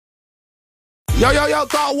Yo,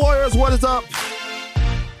 Thought Warriors, what is up?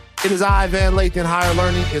 It is I, Van Lathan. Higher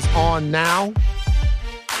Learning is on now.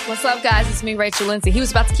 What's up, guys? It's me, Rachel Lindsay. He was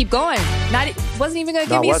about to keep going. Wasn't even going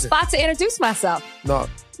to give me a spot to introduce myself. No,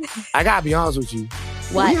 I got to be honest with you.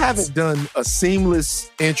 What? We haven't done a seamless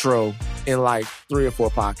intro in like 3 or 4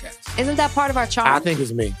 podcasts. Isn't that part of our charm? I think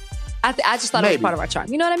it's me. I just thought it was part of our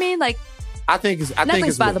charm. You know what I mean? Like, I think it's by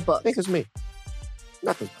me. the book. I think it's me.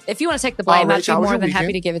 Nothing. If you want to take the blame, I'd be more than happy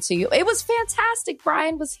weekend? to give it to you. It was fantastic.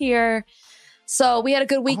 Brian was here. So we had a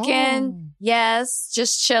good weekend. Oh. Yes,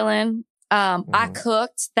 just chilling. I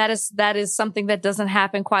cooked. That is something that doesn't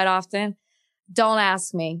happen quite often. Don't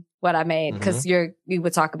ask me what I made because we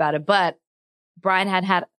would talk about it. But Brian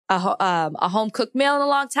had a home cooked meal in a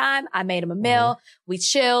long time. I made him a meal. We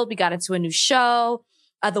chilled. We got into a new show.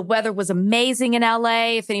 The weather was amazing in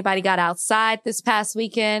LA. If anybody got outside this past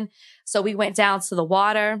weekend. So we went down to the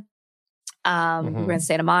water. We were in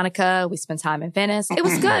Santa Monica. We spent time in Venice. It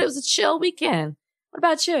was good. It was a chill weekend. What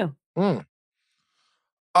about you?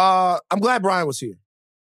 I'm glad Brian was here.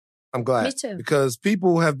 I'm glad. Me too. Because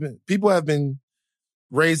people have been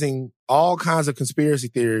raising all kinds of conspiracy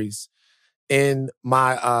theories in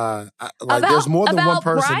my there's more than one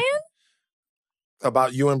person Brian?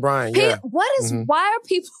 About you and Brian. Yeah. What is why are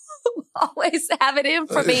people always having in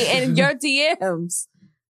for me in your DMs?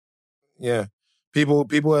 Yeah.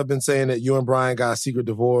 People have been saying that you and Brian got a secret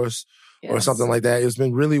divorce or something like that. It's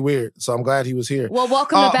been really weird. So I'm glad he was here. Well,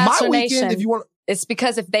 welcome to Bachelor Nation. Weekend, if you want, it's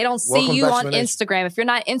because if they don't see you on Instagram, if you're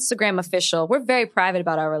not Instagram official, we're very private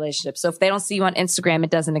about our relationship. So if they don't see you on Instagram,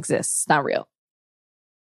 it doesn't exist. It's not real.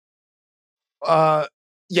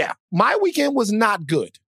 Yeah. My weekend was not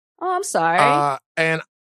good. Oh, I'm sorry. And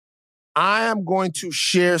I am going to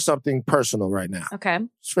share something personal right now. Okay.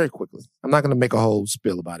 Just very quickly. I'm not going to make a whole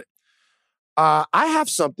spiel about it. I have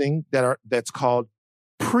something that's called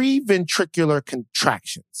preventricular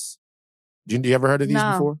contractions. You ever heard of these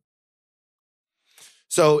before?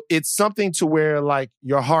 So it's something to where like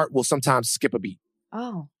your heart will sometimes skip a beat.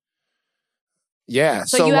 Oh. Yeah.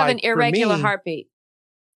 So you have an irregular heartbeat.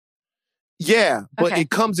 Yeah, but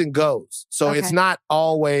it comes and goes. So it's not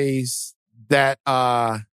always that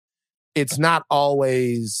it's not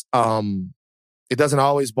always it doesn't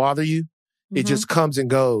always bother you. It just comes and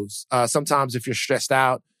goes. Sometimes if you're stressed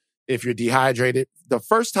out, if you're dehydrated. The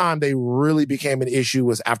first time they really became an issue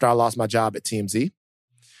was after I lost my job at TMZ.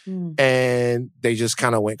 And they just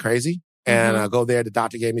kind of went crazy. And I go there, the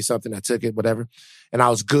doctor gave me something, I took it, whatever. And I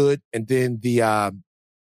was good. And then the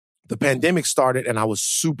pandemic started and I was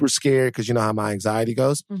super scared because you know how my anxiety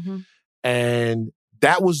goes. And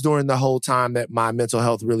that was during the whole time that my mental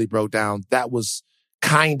health really broke down. That was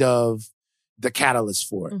kind of the catalyst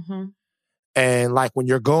for it. And like when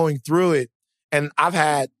you're going through it, and I've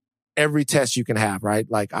had every test you can have, right?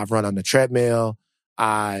 Like I've run on the treadmill.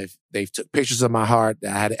 They've took pictures of my heart. I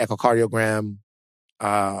had an echocardiogram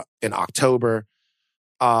in October.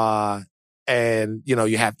 And, you know,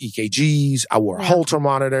 you have EKGs. I wore a Holter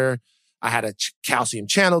monitor. I had a calcium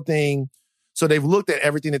channel thing. So they've looked at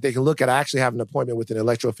everything that they can look at. I actually have an appointment with an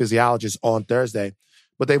electrophysiologist on Thursday.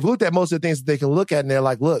 But they've looked at most of the things that they can look at, and they're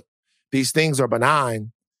like, look, these things are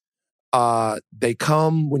benign. They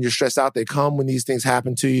come when you're stressed out. They come when these things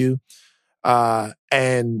happen to you.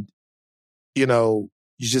 And, you know,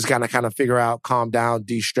 you just gotta kind of figure out, calm down,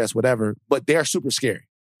 de-stress, whatever. But they're super scary.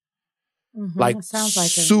 Like, sounds like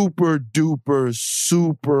super duper,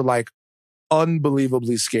 super like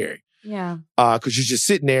unbelievably scary. Yeah. Cause you're just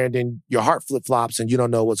sitting there and then your heart flip-flops and you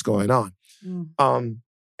don't know what's going on.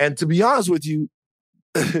 And to be honest with you,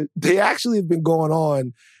 they actually have been going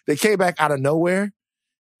on. They came back out of nowhere.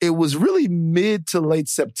 It was really mid to late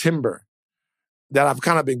September that I've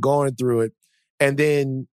kind of been going through it. And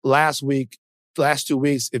then last 2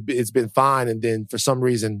 weeks, it's been fine. And then for some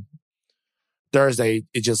reason, Thursday,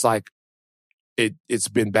 it just like, it's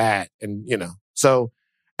been bad. And, you know, so,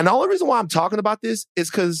 and the only reason why I'm talking about this is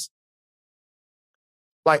because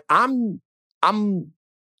like I'm,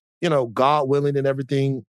 you know, God willing and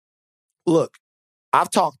everything. Look, I've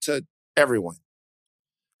talked to everyone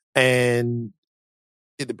and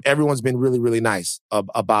everyone's been really, really nice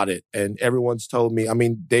about it. And everyone's told me, I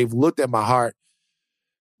mean, they've looked at my heart.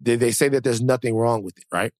 They say that there's nothing wrong with it.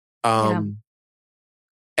 Right.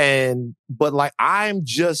 But like, I'm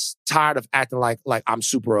just tired of acting like I'm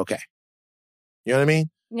super okay. You know what I mean?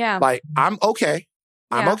 Yeah. Like, I'm okay.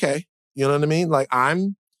 I'm okay. You know what I mean? Like,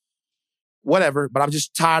 I'm whatever, but I'm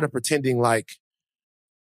just tired of pretending like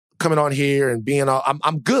coming on here and being all,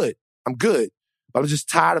 I'm good. I'm good. But I'm just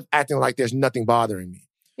tired of acting like there's nothing bothering me.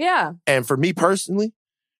 Yeah. And for me personally,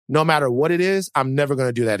 no matter what it is, I'm never going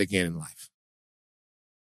to do that again in life.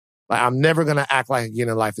 Like, I'm never going to act like again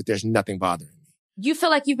in life that there's nothing bothering me. You feel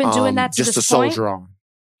like you've been doing that to just this to point? soldier on.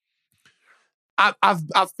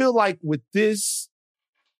 I feel like with this,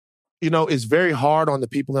 it's very hard on the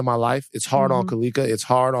people in my life. It's hard on Kalika. It's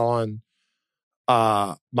hard on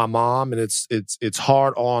my mom, and it's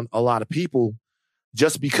hard on a lot of people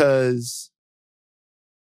just because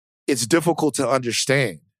it's difficult to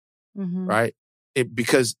understand, right?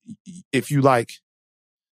 Because if you go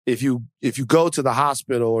to the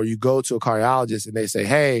hospital or you go to a cardiologist and they say,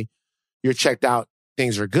 hey, you're checked out,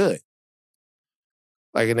 things are good.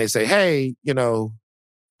 Like, and they say, hey,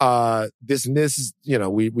 this and this,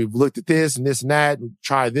 we've looked at this and this and that, and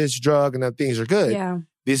try this drug, and then things are good. Yeah.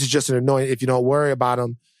 This is just an annoying if you don't worry about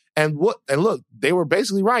them. And look, they were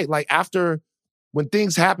basically right. Like, after when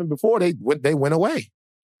things happened before, they went away.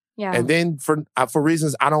 Yeah. And then for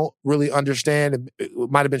reasons I don't really understand, it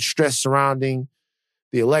might have been stress surrounding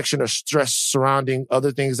the election or stress surrounding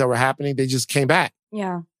other things that were happening. They just came back.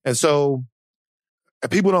 Yeah. And so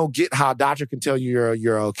people don't get how a doctor can tell you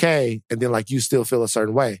you're okay, and then like you still feel a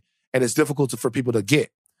certain way, and it's difficult for people to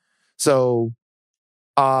get. So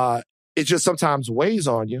it just sometimes weighs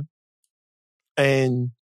on you.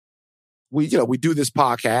 And we do this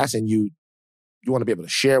podcast, and you want to be able to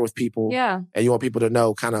share with people, yeah, and you want people to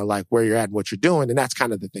know kind of like where you're at and what you're doing, and that's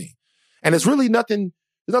kind of the thing. And it's really nothing.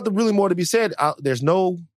 There's nothing really more to be said. There's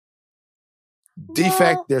no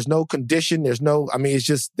defect. There's no condition. It's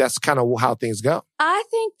just, that's kind of how things go. I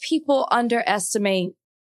think people underestimate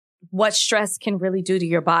what stress can really do to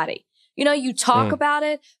your body. You talk about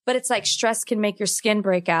it, but it's like stress can make your skin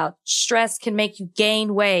break out. Stress can make you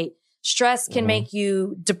gain weight. Stress can make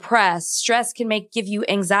you depressed. Stress can give you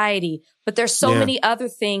anxiety. But there's so many other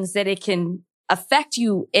things that it can affect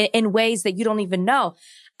you in ways that you don't even know.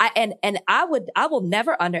 I will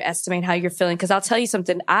never underestimate how you're feeling, because I'll tell you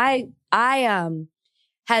something. I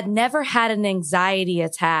had never had an anxiety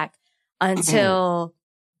attack until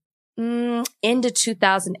into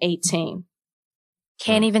 2018.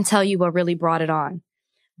 Can't even tell you what really brought it on.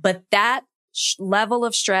 But that level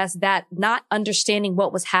of stress, that not understanding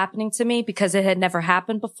what was happening to me because it had never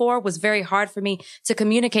happened before, was very hard for me to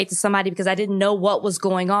communicate to somebody, because I didn't know what was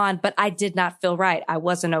going on, but I did not feel right. I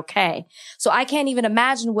wasn't okay. So I can't even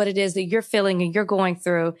imagine what it is that you're feeling and you're going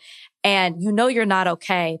through, and you're not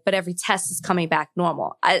okay, but every test is coming back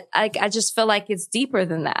normal. I just feel like it's deeper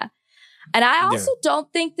than that. And I also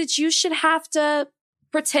don't think that you should have to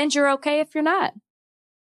pretend you're okay if you're not.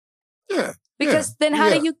 Yeah. Because then how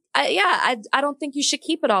do you, I don't think you should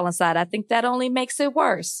keep it all inside. I think that only makes it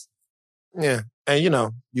worse. Yeah. And you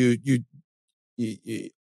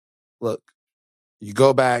look, you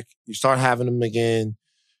go back, you start having them again,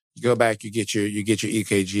 you go back, you get your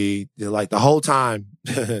EKG. They're like the whole time,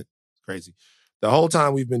 crazy. The whole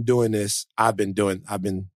time we've been doing this, I've been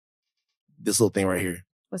this little thing right here.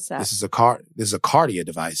 What's that? This is a cardia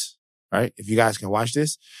device, right? If you guys can watch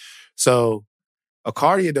this. So a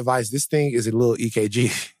cardia device, this thing is a little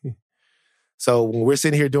EKG. So when we're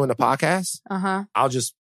sitting here doing the podcast, I'll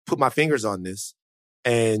just put my fingers on this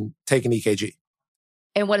and take an EKG.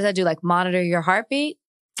 And what does that do? Like monitor your heartbeat?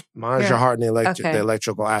 Monitors your heart and the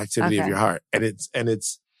electrical activity of your heart. And it's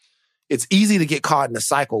easy to get caught in a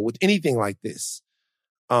cycle with anything like this.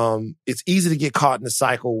 It's easy to get caught in a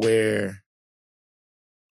cycle where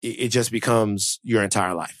it just becomes your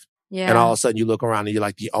entire life. Yeah. And all of a sudden you look around and you're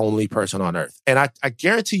like the only person on earth. And I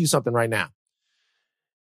guarantee you something right now.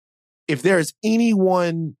 If there is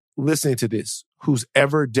anyone listening to this who's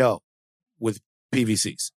ever dealt with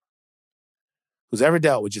PVCs, who's ever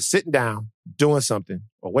dealt with just sitting down, doing something,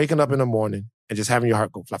 or waking up in the morning and just having your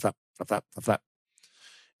heart go flap, flap, flap, flap, flap, flap.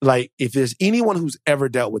 Like, if there's anyone who's ever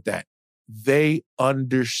dealt with that, they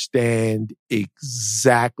understand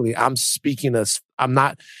exactly. If I'm speaking a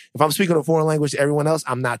foreign language to everyone else,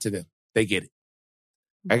 I'm not to them. They get it.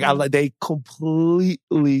 They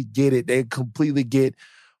completely get it. They completely get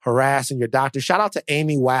harassing your doctor. Shout out to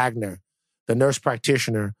Amy Wagner, the nurse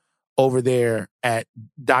practitioner over there at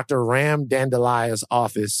Dr. Ram Dandelia's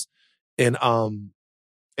office in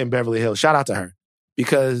Beverly Hills. Shout out to her,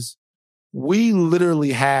 because we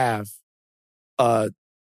literally have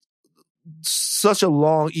such a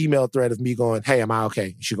long email thread of me going, "Hey, am I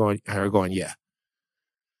okay?" She going, "Yeah."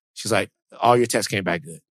 She's like, "All your tests came back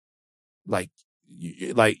good.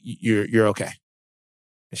 You're okay."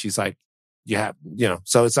 And she's like, "You have,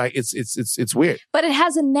 So it's like it's weird. But it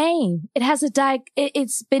has a name. It has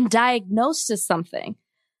it's been diagnosed as something.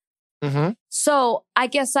 Mm-hmm. So I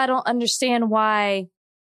guess I don't understand why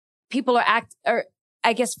people or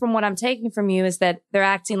I guess from what I'm taking from you is that they're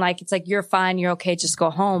acting like it's like, you're fine, you're okay, just go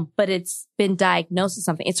home. But it's been diagnosed as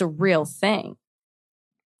something. It's a real thing.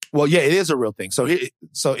 Well, yeah, it is a real thing. So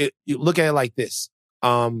you look at it like this.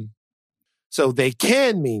 So they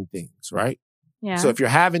can mean things, right? Yeah. So if you're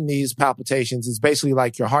having these palpitations, it's basically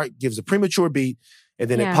like your heart gives a premature beat and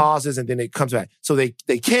then it pauses and then it comes back. So they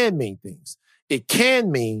can mean things. It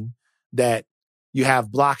can mean that you have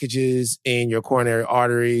blockages in your coronary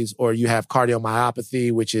arteries, or you have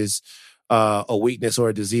cardiomyopathy, which is a weakness or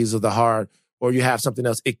a disease of the heart, or you have something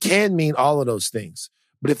else. It can mean all of those things.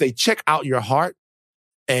 But if they check out your heart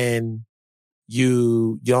and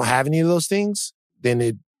you don't have any of those things,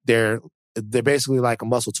 then they're basically like a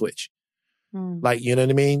muscle twitch. Like, you know what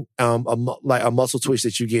I mean? Like a muscle twitch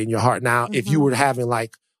that you get in your heart. Now, if you were having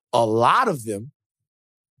like a lot of them,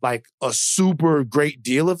 like a super great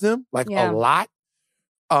deal of them, like a lot,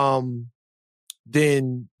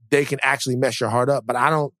 then they can actually mess your heart up. But I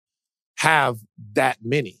don't have that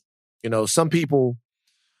many. You know, some people,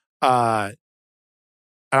 and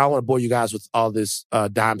I don't want to bore you guys with all this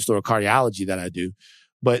dime store cardiology that I do,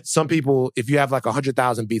 but some people, if you have like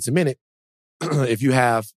 100,000 beats a minute, if you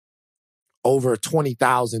have over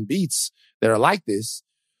 20,000 beats that are like this,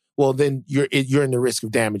 well, then you're in the risk of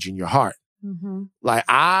damaging your heart. Like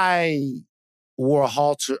I wore a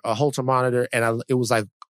Holter monitor, and it was like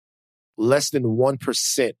less than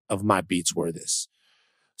 1% of my beats were this.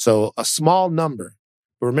 So a small number,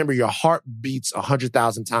 but remember your heart beats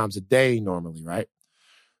 100,000 times a day normally, right?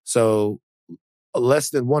 So less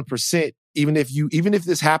than 1%, even if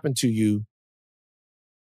this happened to you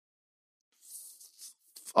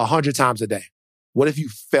 100 times a day, what if you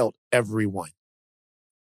felt every one?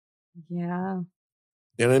 Yeah.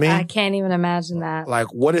 You know what I mean? I can't even imagine that.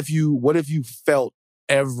 Like, what if you felt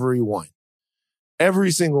every one?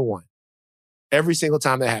 Every single one. Every single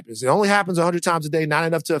time that happens. It only happens 100 times a day, not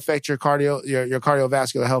enough to affect your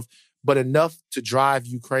cardiovascular health, but enough to drive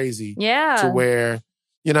you crazy. Yeah. To where,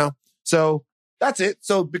 you know, so that's it.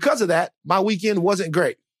 So because of that, my weekend wasn't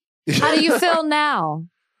great. How do you feel now?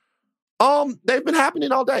 They've been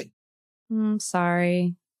happening all day.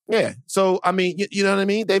 Sorry. Yeah. So, I mean, you know what I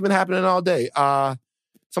mean? They've been happening all day.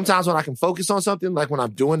 Sometimes when I can focus on something, like when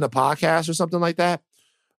I'm doing the podcast or something like that,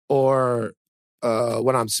 or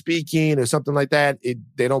when I'm speaking or something like that,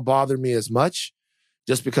 they don't bother me as much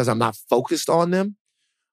just because I'm not focused on them.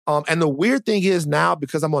 And the weird thing is now,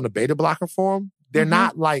 because I'm on the beta blocker form, they're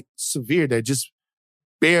not like severe. They're just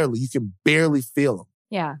you can barely feel them.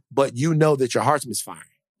 Yeah. But you know that your heart's misfiring.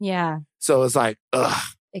 Yeah. So it's like, ugh.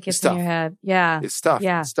 It gets in your head. Yeah. It's tough.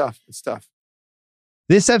 Yeah. It's tough. It's tough.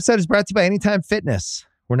 This episode is brought to you by Anytime Fitness.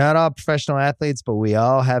 We're not all professional athletes, but we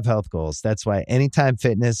all have health goals. That's why Anytime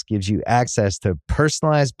Fitness gives you access to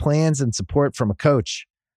personalized plans and support from a coach.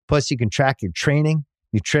 Plus, you can track your training,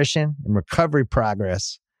 nutrition, and recovery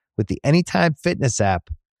progress with the Anytime Fitness app,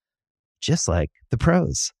 just like the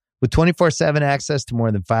pros. With 24/7 access to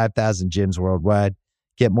more than 5,000 gyms worldwide,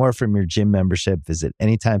 get more from your gym membership. Visit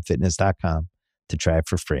anytimefitness.com to try it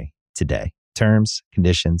for free today. Terms,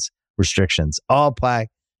 conditions, restrictions all apply.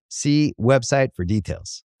 See website for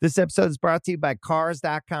details. This episode is brought to you by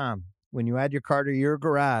Cars.com. When you add your car to your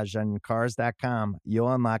garage on Cars.com,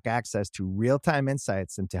 you'll unlock access to real-time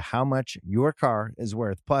insights into how much your car is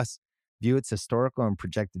worth. Plus, view its historical and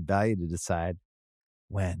projected value to decide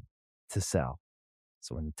when to sell.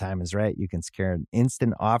 So when the time is right, you can secure an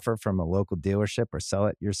instant offer from a local dealership or sell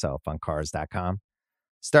it yourself on Cars.com.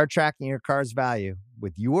 Start tracking your car's value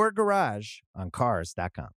with your garage on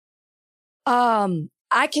Cars.com.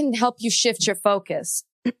 I can help you shift your focus.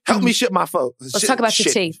 Help me shift my focus. Let's talk about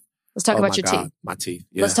your teeth. Let's talk about your teeth. My teeth.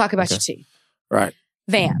 Yeah. Let's talk about your teeth. Right.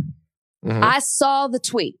 Van. I saw the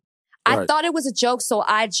tweet. I thought it was a joke, so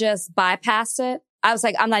I just bypassed it. I was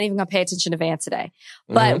like, I'm not even going to pay attention to Van today.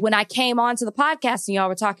 But when I came onto the podcast and y'all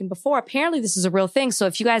were talking before, apparently this is a real thing. So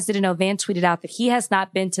if you guys didn't know, Van tweeted out that he has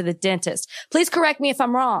not been to the dentist. Please correct me if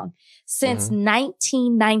I'm wrong. Since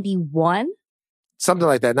 1991. Something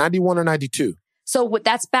like that. 91 or 92. So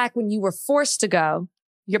that's back when you were forced to go.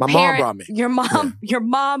 My mom brought me. Your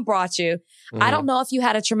mom brought you. I don't know if you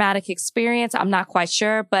had a traumatic experience. I'm not quite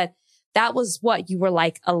sure, but that was what you were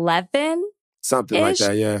like 11? Something like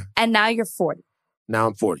that, yeah. And now you're 40. Now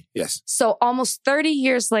I'm 40, yes. So almost 30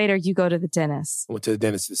 years later, you go to the dentist. I went to the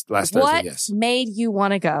dentist this last Thursday, yes. What made you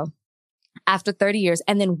want to go after 30 years?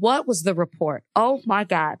 And then what was the report? Oh my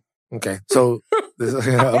God. Okay. So,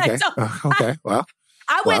 okay. Well.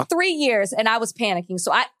 I went 3 years and I was panicking.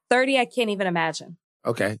 So 30, I can't even imagine.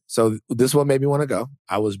 Okay. So this one made me want to go.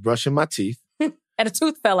 I was brushing my teeth. And a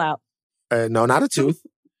tooth fell out. No, not a tooth.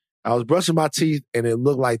 I was brushing my teeth and it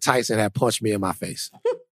looked like Tyson had punched me in my face.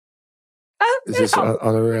 It's just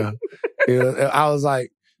on the real. You know, I was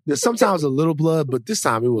like, there's sometimes a little blood, but this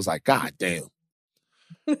time it was like, God damn.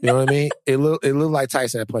 You know what I mean? It looked like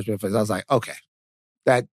Tyson had punched me in the face. I was like, okay,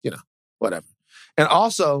 that, whatever. And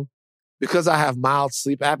also, because I have mild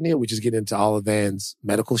sleep apnea, which is getting into all of Van's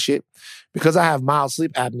medical shit, because I have mild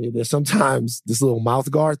sleep apnea, there's sometimes this little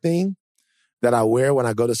mouth guard thing that I wear when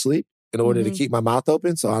I go to sleep in order to keep my mouth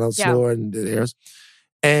open so I don't snore and the airs.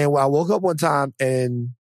 And I woke up one time and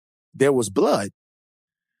there was blood.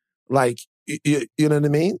 Like, you know what I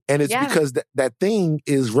mean? And it's because that thing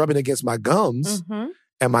is rubbing against my gums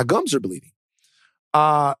and my gums are bleeding.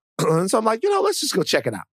 And so I'm like, let's just go check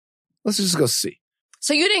it out. Let's just go see.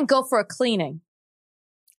 So you didn't go for a cleaning?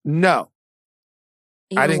 No.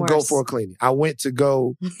 Even I didn't worse. go for a cleaning. I went to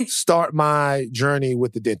go start my journey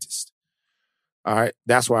with the dentist. All right.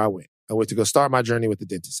 That's where I went. I went to go start my journey with the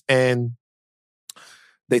dentist. And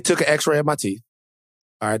they took an x-ray of my teeth.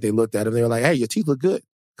 All right. They looked at them. They were like, hey, your teeth look good.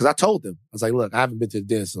 Because I told them. I was like, look, I haven't been to the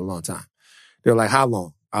dentist in a long time. They were like, how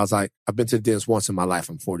long? I was like, I've been to the dentist once in my life.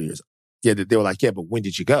 I'm 40 years old. Yeah. They were like, yeah, but when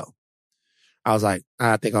did you go? I was like,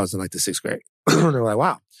 I think I was in like the 6th grade. They were like,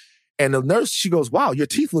 wow. And the nurse, she goes, wow, your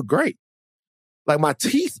teeth look great. Like my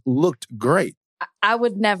teeth looked great. I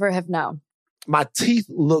would never have known. My teeth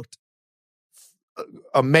looked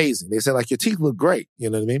amazing. They said like, your teeth look great.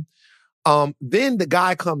 You know what I mean? Then the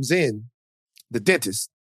guy comes in, the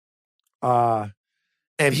dentist, and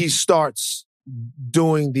he starts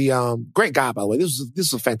doing the, great guy, by the way. This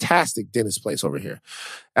is a fantastic dentist place over here.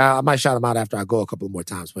 I might shout him out after I go a couple more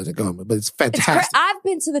times, but it's fantastic. I've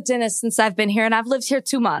been to the dentist since I've been here and I've lived here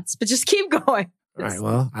 2 months, but just keep going. All right,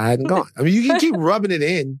 well, I hadn't gone. I mean, you can keep rubbing it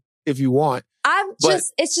in if you want.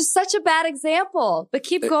 It's just such a bad example, but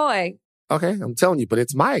keep going. Okay, I'm telling you, but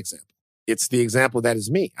it's my example. It's the example that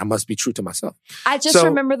is me. I must be true to myself. I just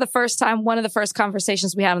remember the first time, one of the first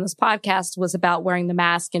conversations we had on this podcast was about wearing the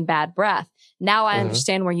mask and bad breath. Now I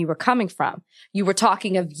understand where you were coming from. You were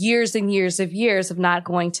talking of years and years of not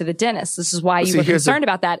going to the dentist. This is why you were concerned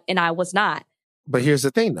about that, and I was not. But here's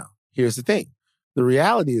the thing, though. Here's the thing. The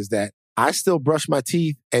reality is that I still brush my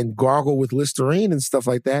teeth and gargle with Listerine and stuff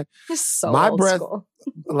like that. It's so my old breath, school.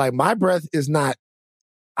 Like my breath is not,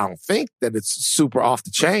 I don't think that it's super off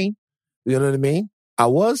the chain. You know what I mean? I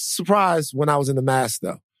was surprised when I was in the mask,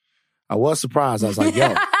 though. I was surprised. I was like,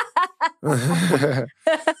 yo.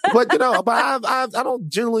 But, I don't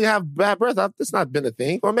generally have bad breath. It's not been a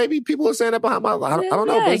thing. Or maybe people are saying that behind my life. I don't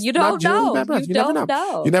know. But you don't know. Bad breath. You never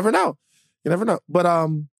know. You never know. You never know.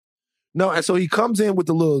 But, no, and so he comes in with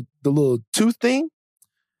the little tooth thing,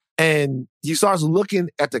 and he starts looking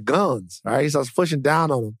at the gums, right? He starts pushing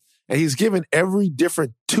down on them, and he's giving every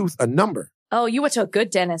different tooth a number. Oh, you went to a good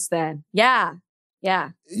dentist then. Yeah.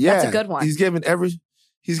 That's a good one. He's giving every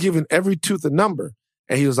tooth a number.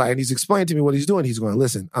 And he was like, and he's explaining to me what he's doing. He's going,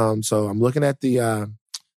 listen, so I'm looking at the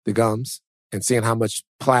gums and seeing how much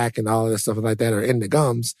plaque and all of that stuff like that are in the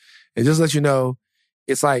gums. And just let you know,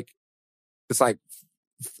 it's like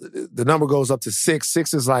the number goes up to 6.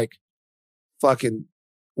 6 is like fucking,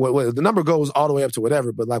 the number goes all the way up to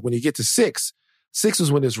whatever. But like when you get to 6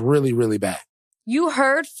 is when it's really, really bad. You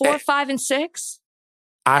heard 4, 5, and 6?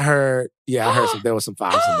 I heard there was some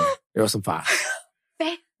 5s in there. There was some 5s.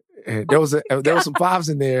 There was some 5s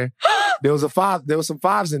in there. There was some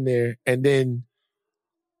 5s in there, and then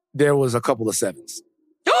there was a couple of 7s.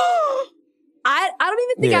 I don't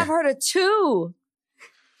even think I've heard a 2.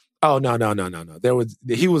 Oh no.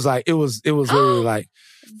 He was like, it was literally like,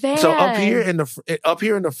 Van. So up here in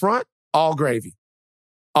the front, all gravy.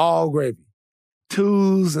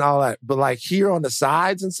 2s and all that. But like here on the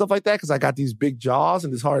sides and stuff like that, because I got these big jaws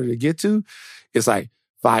and it's harder to get to, it's like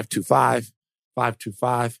 525,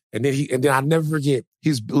 525. And then I never forget,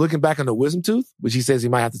 he's looking back on the wisdom tooth, which he says he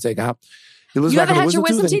might have to take out. You haven't had your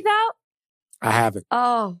wisdom teeth out? I haven't.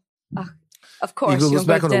 Oh, of course. You're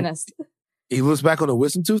a good dentist. He looks back on the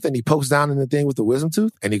wisdom tooth and he pokes down in the thing with the wisdom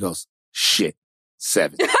tooth and he goes, shit,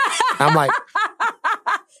 7. I'm like,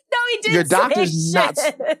 no, he didn't. Your doctor's nuts.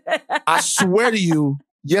 I swear to you,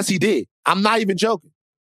 yes, he did. I'm not even joking.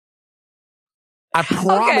 I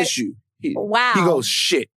promise you. Wow. He goes,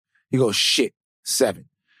 shit. 7.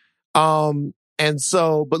 And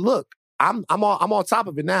so, but look, I'm on top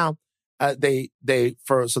of it now. They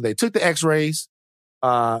took the x-rays,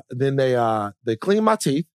 then they cleaned my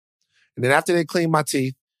teeth. And then after they cleaned my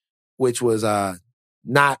teeth, which was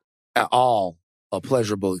not at all a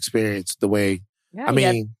pleasurable experience the way, I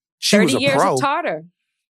mean, she was a pro. 30 years of tartar.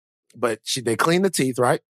 But they cleaned the teeth,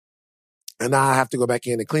 right? And now I have to go back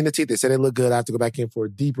in and clean the teeth. They said they look good. I have to go back in for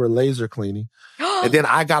a deeper laser cleaning. And then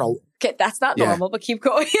I got Okay, that's not normal, but keep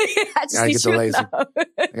going. I just need get the laser.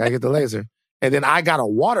 I gotta get the laser. And then I got a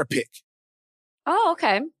water pick. Oh,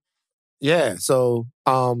 okay. Yeah. So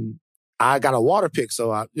I got a water pick.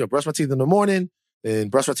 So I brush my teeth in the morning, then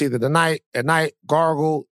brush my teeth at night,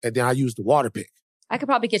 gargle, and then I use the water pick. I could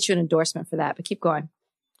probably get you an endorsement for that, but keep going.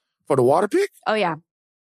 For the water pick? Oh, yeah.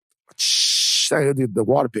 I did the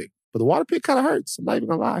water pick. But the water pick kind of hurts. I'm not even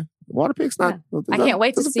going to lie. The water pick's not... Yeah. I can't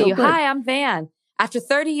wait to see you. Good. Hi, I'm Van. After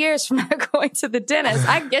 30 years from not going to the dentist,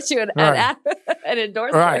 I can get you an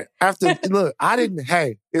endorsement. Right. Look, I didn't...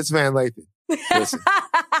 Hey, it's Van Lathan. Listen.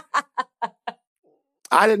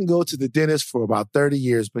 I didn't go to the dentist for about 30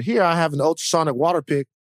 years, but here I have an ultrasonic water pick.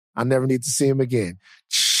 I never need to see him again.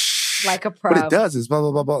 Like a pro. What it does is blah,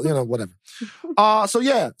 blah, blah, blah, whatever. So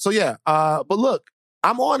yeah. But look,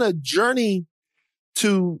 I'm on a journey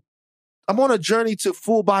to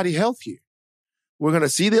full body health here. We're going to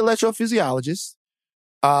see the electrophysiologist.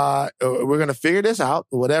 We're going to figure this out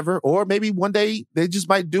or whatever. Or maybe one day they just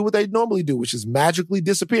might do what they normally do, which is magically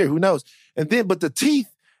disappear. Who knows? But the teeth,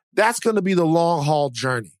 that's going to be the long haul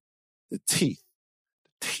journey. The teeth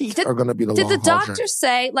are going to be the long haul journey. Did the doctor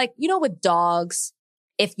say, with dogs,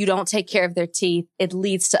 if you don't take care of their teeth, it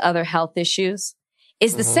leads to other health issues?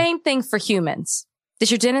 Is the same thing for humans?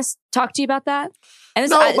 Did your dentist talk to you about that? And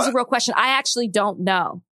this is a real question. I actually don't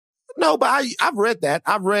know. No, but I've read that.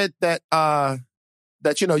 I've read that,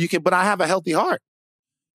 you can, but I have a healthy heart.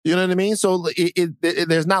 You know what I mean? So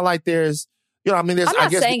there's not like there's, I'm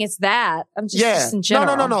not saying it's that. I'm just in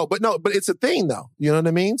general. No. But it's a thing though. You know what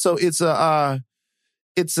I mean? So it's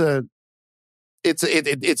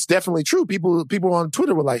definitely true. People on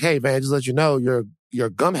Twitter were like, hey, man, just let you know your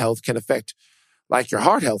gum health can affect like your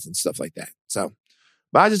heart health and stuff like that. So,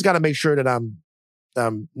 but I just got to make sure that I'm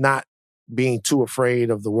not being too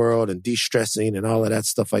afraid of the world and de-stressing and all of that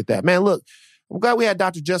stuff like that. Man, look, I'm glad we had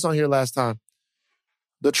Dr. Jess on here last time.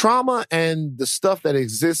 The trauma and the stuff that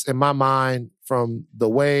exists in my mind from the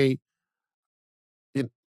way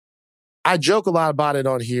I joke a lot about it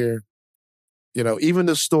on here. Even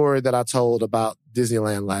the story that I told about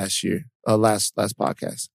Disneyland last year, last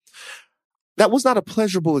podcast. That was not a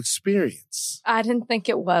pleasurable experience. I didn't think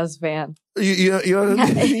it was, Van. You know what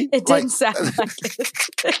I mean? It didn't sound like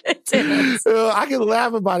it. It didn't. I can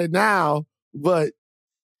laugh about it now, but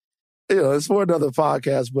it's for another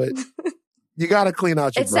podcast. But you got to clean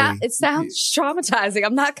out your brain. It sounds traumatizing.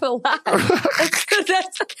 I'm not going to lie.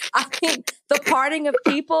 I mean, the parting of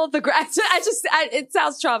people, the grass. It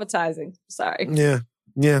sounds traumatizing. Sorry. Yeah.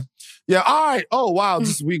 All right. Oh wow.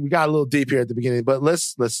 We got a little deep here at the beginning, but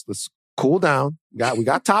let's cool down. We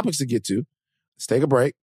got topics to get to. Let's take a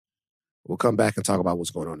break. We'll come back and talk about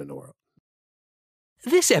what's going on in the world.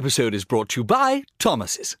 This episode is brought to you by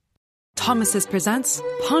Thomas's. Thomas's presents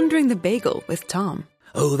Pondering the Bagel with Tom.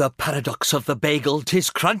 Oh, the paradox of the bagel.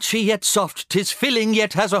 'Tis crunchy yet soft, 'tis filling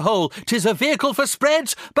yet has a hole. 'Tis a vehicle for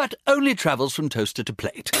spreads, but only travels from toaster to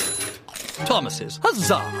plate. Thomas's,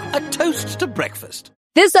 huzzah, a toast to breakfast.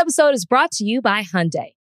 This episode is brought to you by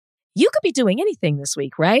Hyundai. You could be doing anything this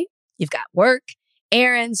week, right? You've got work,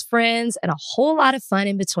 errands, friends, and a whole lot of fun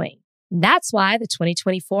in between. That's why the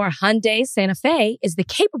 2024 Hyundai Santa Fe is the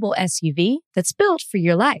capable SUV that's built for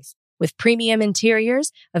your life. With premium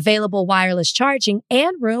interiors, available wireless charging,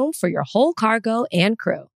 and room for your whole cargo and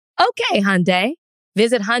crew. Okay, Hyundai.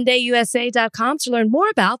 Visit HyundaiUSA.com to learn more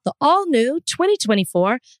about the all-new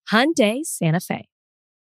 2024 Hyundai Santa Fe.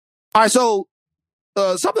 All right, so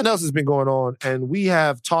something else has been going on, and we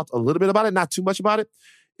have talked a little bit about it, not too much about it.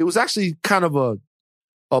 It was actually kind of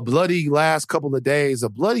a bloody last couple of days, a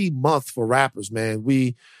bloody month for rappers, man.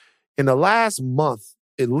 In the last month,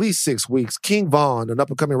 at least 6 weeks, King Von, an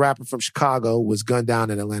up-and-coming rapper from Chicago, was gunned down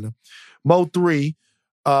in Atlanta. Mo3,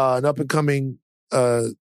 an up-and-coming,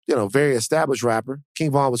 very established rapper.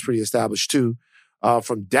 King Von was pretty established too.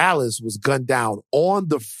 From Dallas, was gunned down on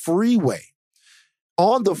the freeway.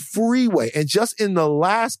 And just in the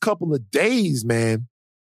last couple of days, man,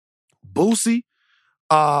 Boosie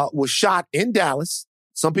was shot in Dallas.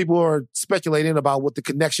 Some people are speculating about what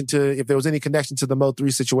if there was any connection to the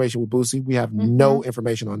Mo3 situation with Boosie. We have no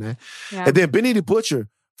information on that. Yeah. And then Benny the Butcher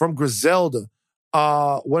from Griselda,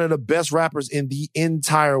 one of the best rappers in the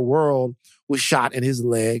entire world, was shot in his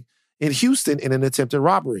leg in Houston in an attempted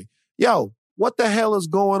robbery. Yo, what the hell is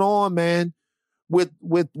going on, man, with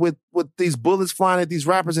these bullets flying at these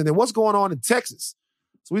rappers? And then what's going on in Texas?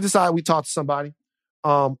 So we decided we talked to somebody.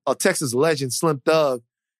 A Texas legend, Slim Thug,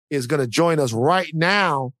 is going to join us right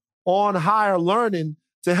now on Higher Learning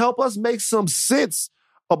to help us make some sense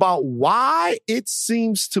about why it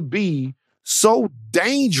seems to be so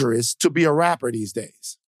dangerous to be a rapper these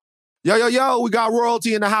days. Yo, we got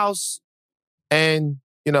royalty in the house. And,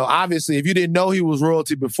 obviously, if you didn't know he was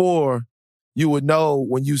royalty before, you would know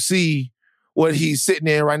when you see what he's sitting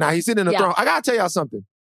in right now. He's sitting in the throne. I got to tell y'all something.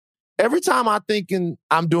 every time I'm thinking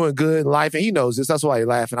I'm doing good in life, and he knows this, that's why he's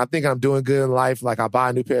laughing. I think I'm doing good in life, like I buy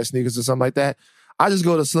a new pair of sneakers or something like that. I just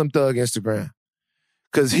go to Slim Thug Instagram.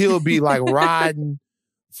 Because he'll be like riding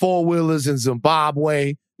four-wheelers in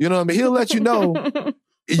Zimbabwe. You know what I mean? He'll let you know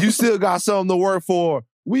you still got something to work for.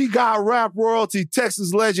 We got rap royalty,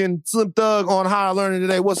 Texas legend, Slim Thug on Higher Learning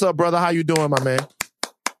today. What's up, brother? How you doing, my man?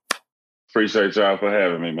 Appreciate y'all for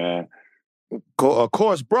having me, man. Of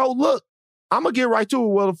course, bro. Look, I'm going to get right to it.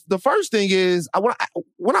 Well, the first thing is,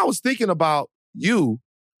 when I was thinking about you,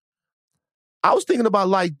 I was thinking about,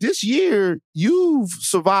 like, this year, you've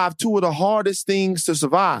survived two of the hardest things to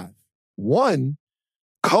survive. One,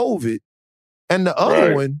 COVID, and the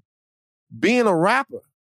other one, being a rapper.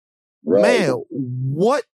 Right. Man,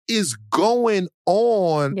 what is going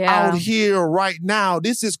on out here right now?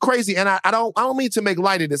 This is crazy. And I don't mean to make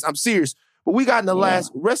light of this. I'm serious. But we got in the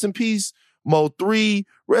last, rest in peace, Mo3,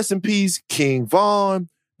 rest in peace, King Von.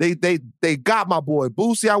 They got my boy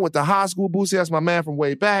Boosie. I went to high school. Boosie, that's my man from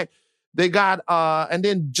way back. They got, and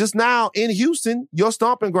then just now in Houston, your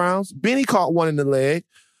stomping grounds, Benny caught one in the leg.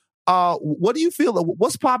 What do you feel?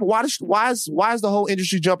 What's popping? Why is the whole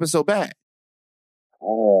industry jumping so bad?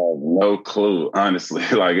 Oh, no clue, honestly.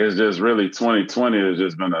 Like, it's just really 2020 has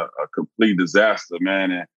just been a complete disaster,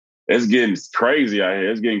 man. And it's getting crazy out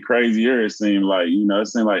here. It's getting crazier, it seems like. You know, it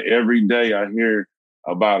seems like every day I hear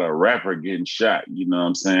about a rapper getting shot. You know what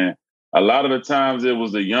I'm saying? A lot of the times it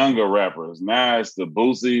was the younger rappers. Now it's the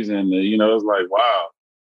Boosies and it's like, wow,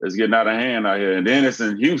 it's getting out of hand out here. And then it's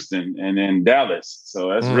in Houston and in Dallas. So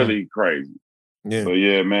that's really crazy. Yeah. But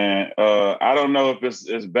yeah, man, I don't know if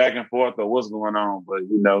it's back and forth or what's going on, but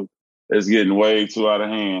it's getting way too out of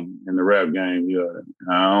hand in the rap game.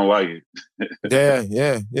 Yeah, I don't like it.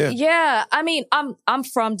 Yeah. I mean, I'm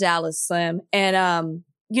from Dallas, Slim, and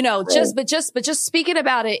just speaking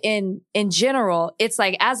about it in general, it's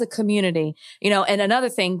like as a community, and another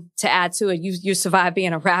thing to add to it, you survived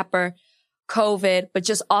being a rapper, COVID, but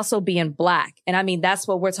just also being Black. And I mean, that's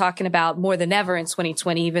what we're talking about more than ever in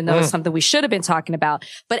 2020, even though it's something we should have been talking about.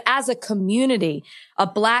 But as a community, a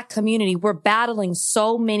Black community, we're battling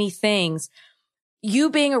so many things. You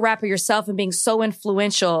being a rapper yourself and being so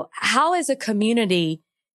influential, how as a community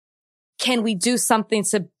can we do something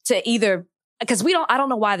to either, because I don't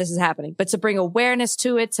know why this is happening, but to bring awareness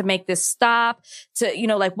to it, to make this stop, to,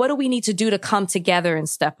 what do we need to do to come together and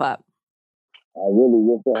step up? I really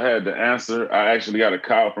wish I had the answer. I actually got a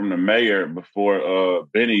call from the mayor before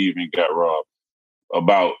Benny even got robbed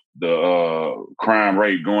about the crime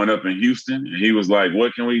rate going up in Houston. And he was like,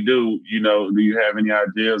 what can we do? Do you have any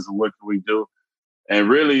ideas of what can we do? And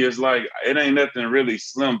really, it's like, it ain't nothing really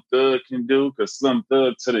Slim Thug can do, because Slim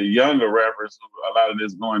Thug to the younger rappers, who a lot of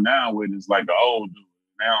this going down with, is like the old dude.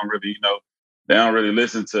 They don't really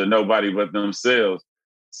listen to nobody but themselves.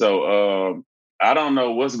 So I don't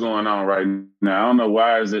know what's going on right now. I don't know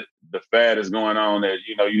why is it the fad is going on that,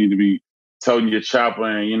 you need to be toting your chopper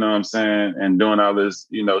and, and doing all this,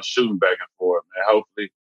 shooting back and forth. And hopefully,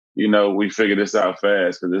 we figure this out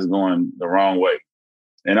fast, because it's going the wrong way.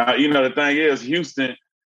 And the thing is, Houston,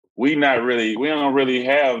 we don't really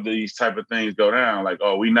have these type of things go down. Like,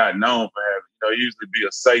 we not known for having, usually be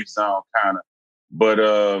a safe zone kind of. But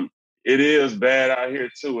it is bad out here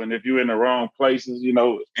too. And if you're in the wrong places,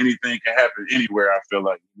 anything can happen anywhere, I feel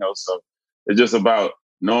like, so it's just about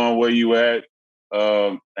knowing where you at.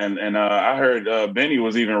 And I heard Benny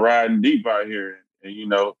was even riding deep out here,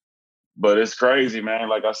 and, but it's crazy, man.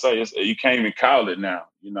 Like I say, you can't even call it now.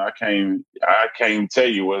 I can't even tell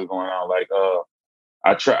you what's going on. Like,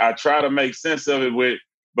 I try to make sense of it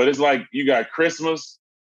but it's like you got Christmas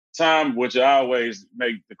time, which always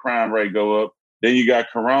make the crime rate go up. Then you got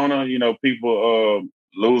Corona, people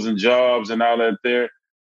losing jobs and all that there.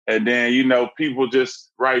 And then, people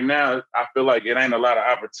just right now, I feel like it ain't a lot of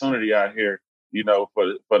opportunity out here,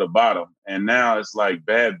 for the bottom. And now it's like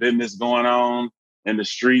bad business going on in the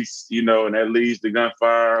streets, and that leads to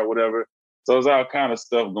gunfire or whatever. So it's all kind of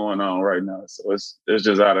stuff going on right now. So it's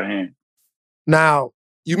just out of hand. Now,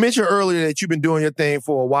 you mentioned earlier that you've been doing your thing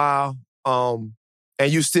for a while, and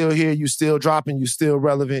you still here, you still dropping, you still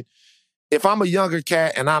relevant. If I'm a younger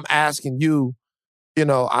cat and I'm asking you,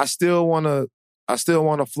 I still want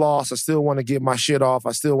to floss. I still want to get my shit off.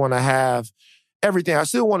 I still want to have everything. I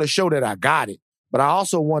still want to show that I got it, but I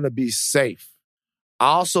also want to be safe.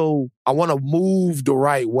 I want to move the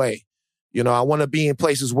right way. I want to be in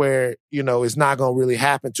places where, it's not going to really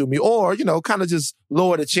happen to me, or, kind of just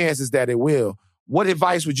lower the chances that it will. What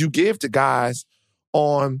advice would you give to guys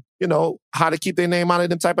on, how to keep their name out of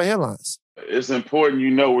them type of headlines? It's important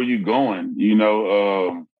where you're going.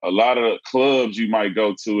 A lot of the clubs you might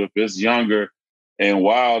go to, if it's younger, And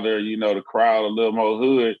Wilder, the crowd a little more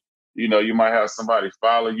hood, you might have somebody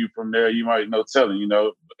follow you from there. You might tell them,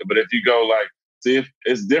 But if you go see, if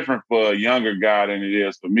it's different for a younger guy than it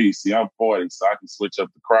is for me. See, I'm 40, so I can switch up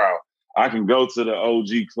the crowd. I can go to the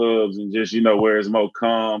OG clubs and just, where it's more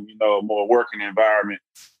calm, more working environment,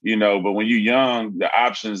 But when you're young, the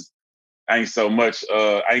options ain't so much,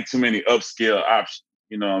 ain't too many upscale options,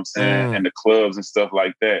 you know what I'm saying? And the clubs and stuff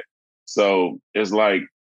like that. So it's like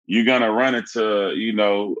you're going to run into,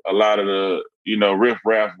 a lot of the,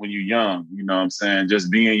 riffraff when you're young, you know what I'm saying?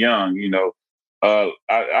 Just being young, I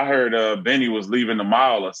heard Benny was leaving the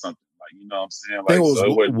mall or something. You know what I'm saying?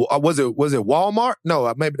 Was it Walmart?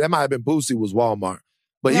 No, maybe that might have been Boosie was Walmart.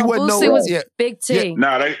 But he wasn't Boosie was Big T.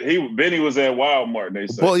 Benny was at Walmart, they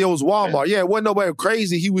said. Well, it was Walmart. Yeah, it wasn't nobody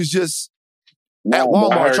crazy. He was just at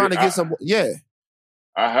Walmart trying to get some. Yeah.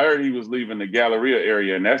 I heard he was leaving the Galleria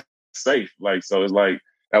area, and that's safe. So it's like,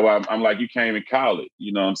 that's why I'm like, you can't even call it.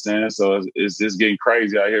 You know what I'm saying? So it's just getting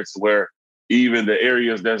crazy out here to where even the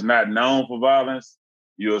areas that's not known for violence,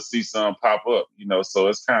 you'll see some pop up, so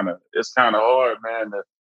it's kind of hard, man, to,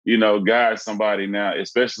 guide somebody now,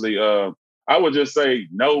 especially, I would just say,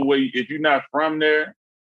 no way, if you're not from there,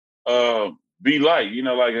 be light,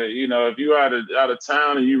 if you're out of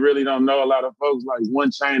town and you really don't know a lot of folks, like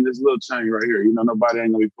one chain, this little chain right here, nobody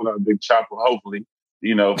ain't gonna be putting out a big chopper, hopefully,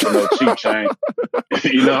 for no cheap chain,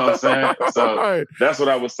 you know what I'm saying? So that's what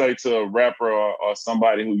I would say to a rapper or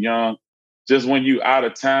somebody who's young. Just when you out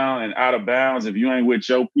of town and out of bounds, if you ain't with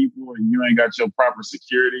your people and you ain't got your proper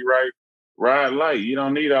security right, ride light. You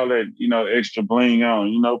don't need all that, extra bling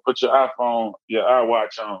on. Put your iPhone, your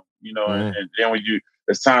iWatch on, and then when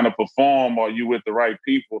it's time to perform or you with the right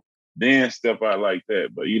people, then step out like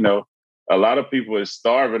that. But, a lot of people is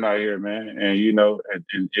starving out here, man. And, and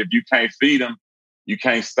if you can't feed them, you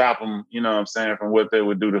can't stop them, from what they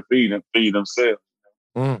would do to feed themselves.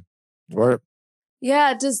 Right.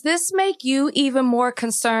 Yeah. Does this make you even more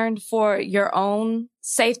concerned for your own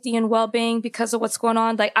safety and well-being because of what's going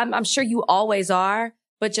on? Like, I'm sure you always are,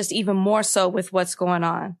 but just even more so with what's going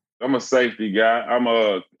on. I'm a safety guy. I'm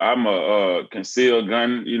a concealed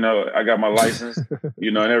gun. I got my license,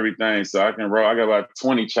 and everything. So I can roll. I got about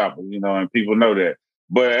 20 choppers, and people know that.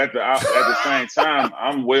 But at the same time,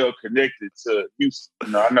 I'm well connected to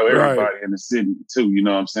Houston. I know everybody in the city too. You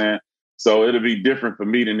know what I'm saying? So it'll be different for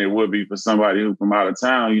me than it would be for somebody who's from out of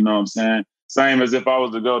town, you know what I'm saying? Same as if I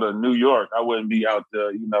was to go to New York, I wouldn't be out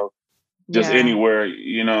there, just anywhere,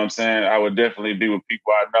 you know what I'm saying? I would definitely be with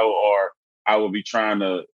people I know, or I would be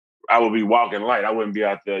walking light. I wouldn't be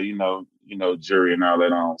out there, jury and all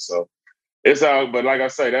that on. So it's out, but like I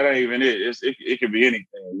say, that ain't even it. It could be anything,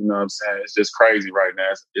 you know what I'm saying? It's just crazy right now.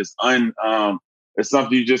 It's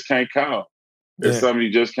something you just can't call. It's something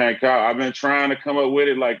you just can't call. I've been trying to come up with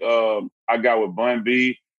it. Like I got with Bun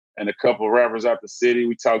B and a couple of rappers out the city.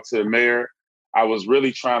 We talked to the mayor. I was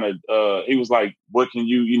really trying to, he was like, what can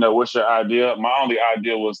you, what's your idea? My only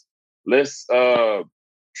idea was, let's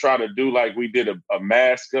try to do like we did a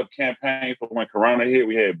mask up campaign for when Corona hit.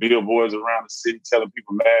 We had billboards around the city telling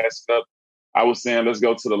people mask up. I was saying, let's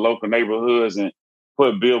go to the local neighborhoods and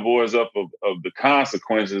put billboards up of the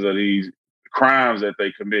consequences of these crimes that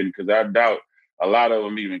they committed. Because I doubt a lot of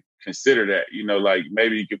them even consider that, like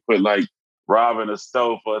maybe you could put like robbing a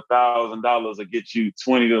store for $1,000 to get you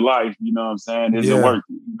 20 to life. You know what I'm saying? Is it worth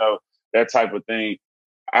it? That type of thing.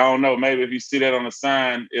 I don't know. Maybe if you see that on the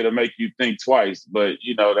sign, it'll make you think twice. But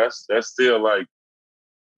that's still like,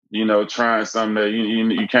 trying something that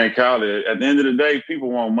you can't call it. At the end of the day, people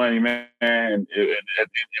want money, man. And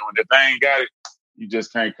if they ain't got it, you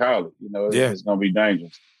just can't call it. It's gonna be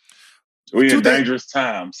dangerous. We in dangerous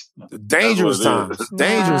times. Dangerous times.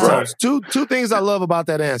 Dangerous times. Two things I love about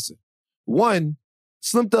that answer. One,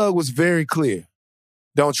 Slim Thug was very clear.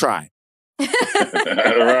 Don't try it.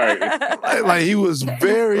 Right. Like he was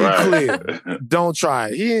very clear. Don't try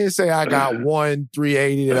it. He didn't say I got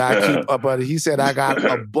 380 that I keep up, but he said I got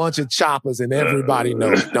a bunch of choppers and everybody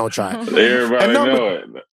knows. Don't try it. Everybody know it.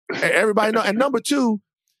 Everybody know. And number two,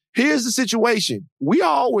 here's the situation. We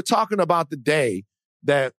all were talking about the day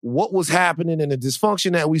that what was happening and the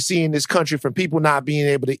dysfunction that we see in this country from people not being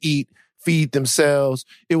able to eat, feed themselves.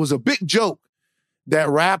 It was a big joke that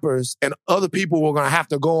rappers and other people were going to have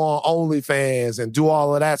to go on OnlyFans and do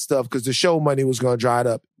all of that stuff because the show money was going to dry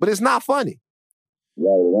up. But it's not funny.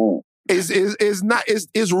 Right.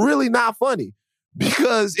 It's really not funny,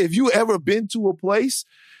 because if you ever been to a place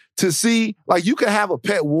to see, like, you can have a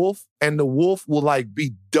pet wolf and the wolf will like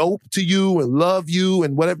be dope to you and love you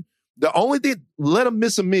and whatever. The only thing, let him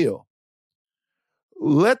miss a meal.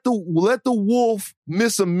 Let the wolf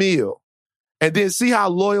miss a meal and then see how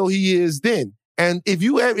loyal he is then. And if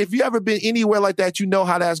you ever been anywhere like that, you know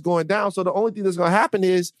how that's going down. So the only thing that's going to happen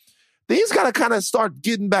is things got to kind of start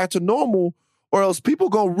getting back to normal, or else people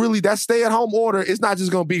going to really, that stay-at-home order is not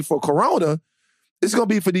just going to be for Corona. It's going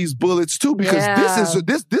to be for these bullets too, because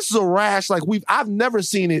this is a rash like I've never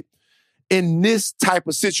seen it in this type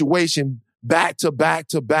of situation back to back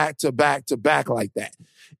to back to back to back like that.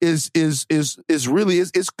 Is really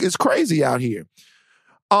it's crazy out here.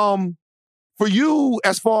 For you,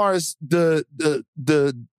 as far as the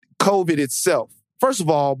COVID itself, first of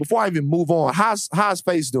all, before I even move on, how's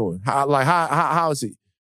Face doing? How is he?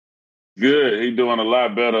 Good. He doing a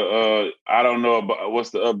lot better. I don't know about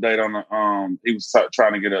what's the update on the he was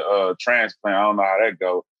trying to get a transplant. I don't know how that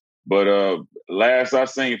go. But last I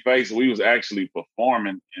seen Face, we was actually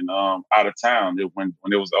performing in out of town when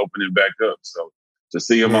it was opening back up. So to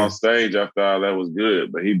see him on stage after all that was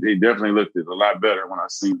good. But he definitely looked a lot better when I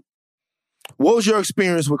seen him. What was your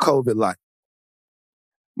experience with COVID like?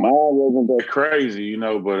 Mine wasn't that crazy,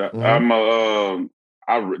 but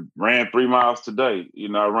I ran 3 miles today.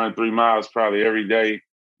 I run 3 miles probably every day,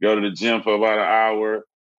 go to the gym for about an hour.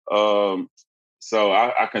 So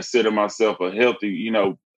I consider myself a healthy,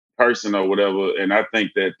 person or whatever. And I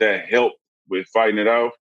think that helped with fighting it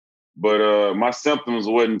off. But my symptoms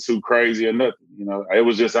wasn't too crazy or nothing. It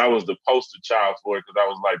was just I was the poster child for it because I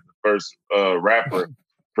was like the first rapper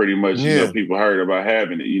pretty much, people heard about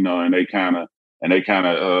having it, and they kind of,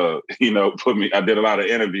 put me, I did a lot of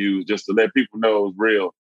interviews just to let people know it was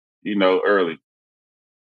real, early.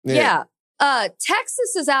 Yeah.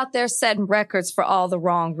 Texas is out there setting records for all the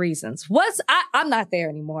wrong reasons. I'm not there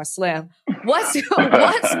anymore, Slim. What's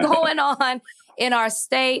going on in our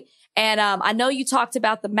state? And I know you talked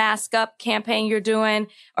about the Mask Up campaign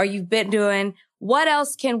you've been doing. What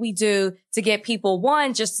else can we do to get people,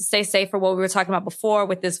 one, just to stay safe for what we were talking about before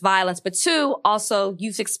with this violence, but two, also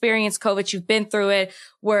you've experienced COVID, you've been through it,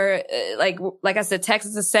 where like I said,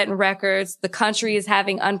 Texas is setting records. The country is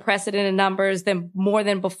having unprecedented numbers more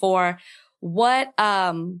than before. What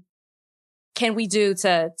can we do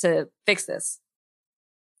to fix this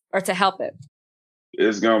or to help it?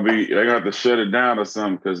 They're gonna have to shut it down or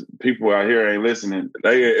something because people out here ain't listening.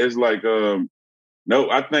 It's like,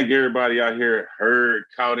 no, I think everybody out here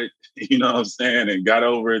caught it, you know what I'm saying, and got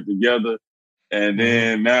over it together. And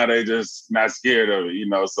then now they just not scared of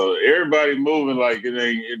it, So everybody moving like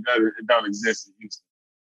it don't exist in Houston.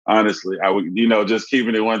 Honestly, I would, just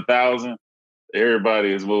keeping it 1,000.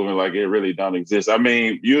 Everybody is moving like it really don't exist. I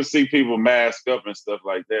mean, you'll see people mask up and stuff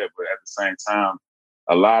like that, but at the same time,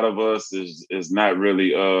 a lot of us is not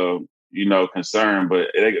really, concerned. But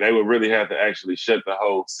they would really have to actually shut the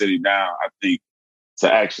whole city down, I think,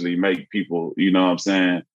 to actually make people,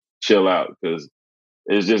 chill out. Because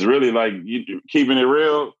it's just really like keeping it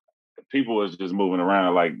real. People is just moving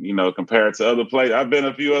around like, compared to other places. I've been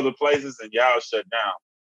a few other places and y'all shut down.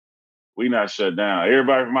 We not shut down.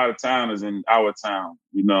 Everybody from out of town is in our town.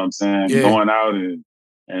 You know what I'm saying? Yeah. Going out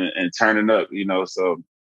and turning up, so.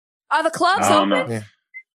 Are the clubs open? Yeah.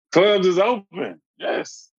 Clubs is open.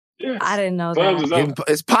 Yes. I didn't know clubs that. Is open.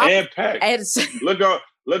 It's popping. And packed.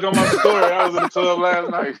 Look on my story. I was in the club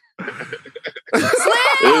last night.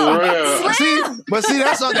 Slim! See,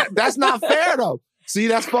 that's not fair though. See,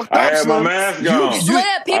 that's fucked up. I had my mask on. Slim,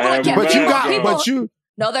 people are catching.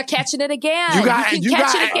 No, they're catching it again. You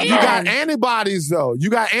got antibodies though.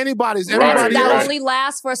 You got antibodies. Everybody that only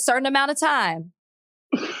lasts for a certain amount of time.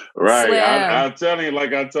 Right. I'm telling you,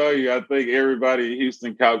 like I told you, I think everybody in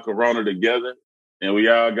Houston caught Corona together. And we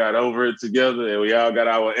all got over it together, and we all got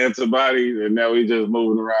our antibodies, and now we just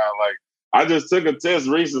moving around. Like, I just took a test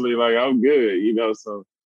recently, like, I'm good, so.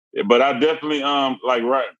 But I definitely,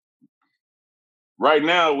 right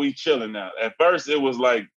now, we chilling now. At first, it was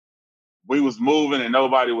like, we was moving, and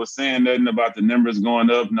nobody was saying nothing about the numbers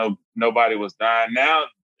going up. Nobody was dying. Now,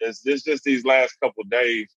 it's just these last couple of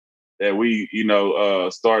days that we,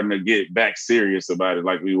 starting to get back serious about it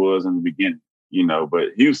like we was in the beginning, But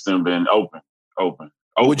Houston been open.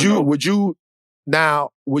 Would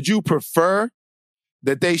you prefer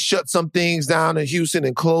that they shut some things down in Houston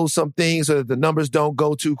and close some things so that the numbers don't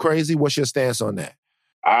go too crazy? What's your stance on that?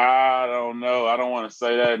 I don't know. I don't want to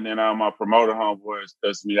say that, and then my promoter homeboys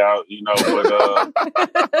cuss me out, but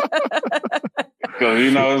because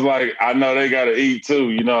it's like I know they gotta eat too,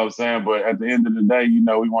 you know what I'm saying? But at the end of the day,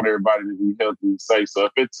 we want everybody to be healthy and safe. So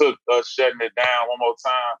if it took us shutting it down one more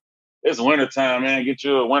time, it's wintertime, man. Get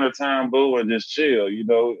you a wintertime boo and just chill,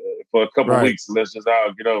 for a couple of weeks. And let's just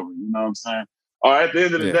all get over it. You know what I'm saying? At the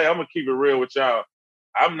end of the day, I'm going to keep it real with y'all.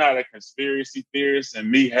 I'm not a conspiracy theorist, and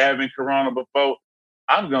me having Corona before,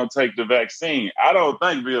 I'm gonna take the vaccine. I don't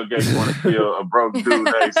think Bill Gates want to kill a broke dude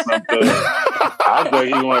named Slim Thug. I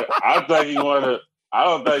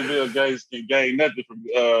don't think Bill Gates can gain nothing from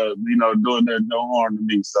doing no harm to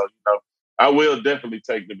me. So I will definitely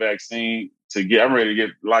take the vaccine I'm ready to get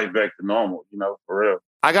life back to normal. For real.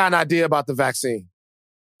 I got an idea about the vaccine.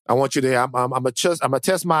 I want you to hear. I'm gonna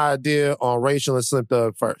test my idea on Rachel and Slim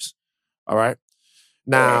Thug first. All right.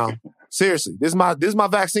 Now, seriously, this is my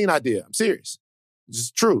vaccine idea. I'm serious. This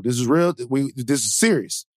is true. This is real. This is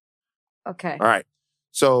serious. Okay. All right.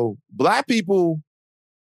 So Black people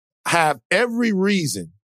have every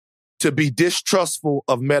reason to be distrustful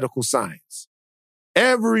of medical science.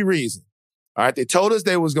 Every reason. All right. They told us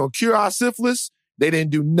they was going to cure our syphilis. They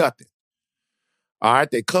didn't do nothing. All right.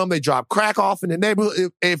 They drop crack off in the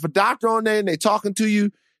neighborhood. If a doctor on there and they talking to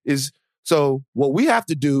you so what we have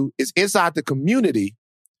to do is inside the community,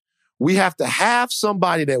 we have to have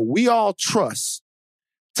somebody that we all trust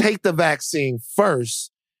take the vaccine first,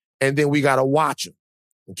 and then we got to watch them.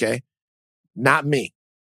 Okay. Not me.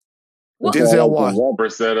 Well, Denzel Washington.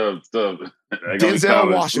 Set up stuff.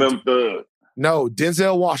 Denzel Washington. Slim Thug. No,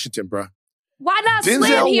 Denzel Washington, bro. Why not Denzel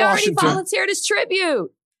Slim? He already Washington. volunteered his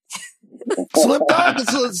tribute. Slim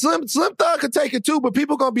Thug could take it too, but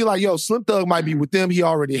people gonna be like, yo, Slim Thug might be with them. He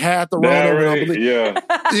already had the Rona. Yeah.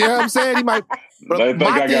 You know what I'm saying? He might. But They think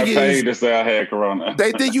I got paid to say I had Corona.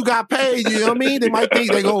 They think you got paid, you know what I mean? They might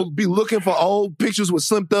think they're gonna be looking for old pictures with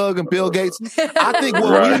Slim Thug and Bill Gates. I think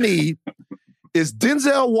what we need is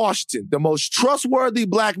Denzel Washington, the most trustworthy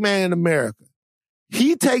Black man in America.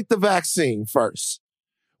 He take the vaccine first.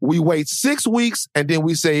 We wait 6 weeks, and then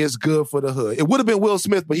we say it's good for the hood. It would have been Will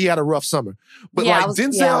Smith, but he had a rough summer. But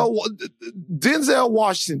Denzel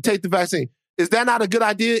Washington take the vaccine. Is that not a good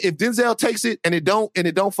idea? If Denzel takes it and it don't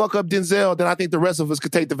fuck up Denzel, then I think the rest of us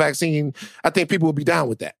could take the vaccine. I think people will be down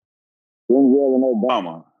with that. Denzel and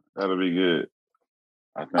Obama. That'll be good.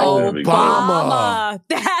 I think that'll be good. Obama.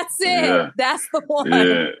 That's it. Yeah. That's the one.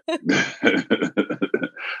 Yeah.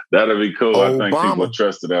 That'll be cool. Obama. I think people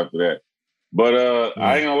trust it after that. But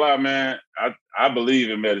I ain't gonna lie, man. I believe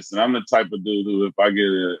in medicine. I'm the type of dude who, if I get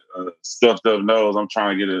a stuffed up nose, I'm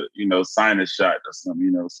trying to get a sinus shot or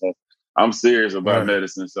something. So I'm serious about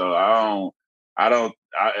medicine. So I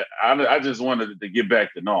just wanted to get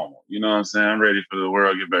back to normal. You know what I'm saying? I'm ready for the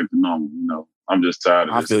world to get back to normal. I'm just tired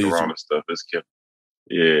of this Corona stuff. It's kept.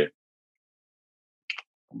 Yeah.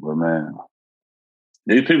 But man,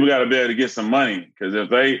 these people got to be able to get some money because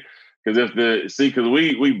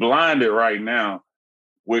we blinded right now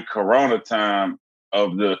with Corona time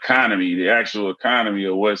of the economy, the actual economy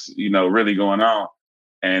of what's, really going on.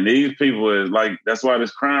 And these people is like, that's why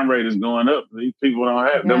this crime rate is going up. These people don't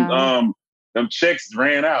have them checks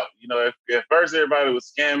ran out. At first everybody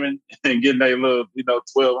was scamming and getting their little,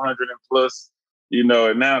 1,200 and plus,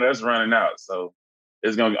 and now that's running out. So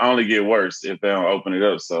it's going to only get worse if they don't open it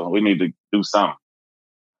up. So we need to do something.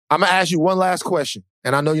 I'm going to ask you one last question,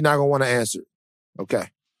 and I know you're not going to want to answer it. Okay.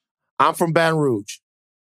 I'm from Baton Rouge.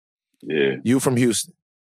 Yeah. You from Houston,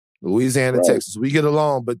 Louisiana, right. Texas. We get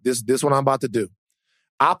along, but this what I'm about to do.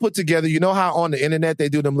 I put together, you know how on the internet they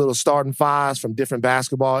do them little starting fives from different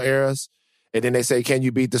basketball eras, and then they say, can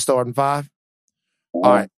you beat the starting five? All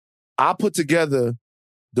right. I put together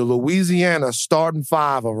the Louisiana starting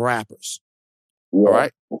five of rappers. Yeah. All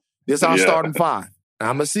right? This is our starting five. Now,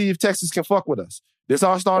 I'm going to see if Texas can fuck with us. This is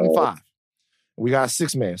our starting five. We got a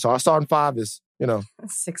 6-man. So our starting five is,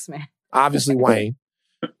 6-man. Obviously Wayne.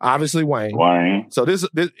 Wayne. So this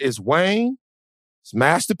is Wayne, it's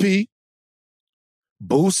Master P,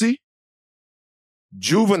 Boosie,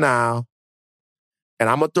 Juvenile, and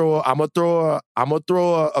I'm gonna throw a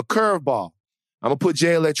curveball. I'm gonna put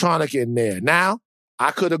Jay Electronica in there. Now,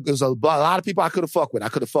 there's a lot of people I could have fucked with. I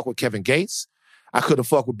could have fucked with Kevin Gates. I could have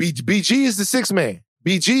fucked with BG is the 6-man.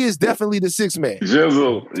 BG is definitely the 6-man.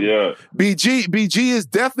 Jizzle, yeah. BG is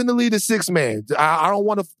definitely the 6-man. I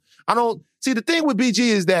don't see the thing with BG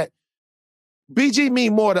is that BG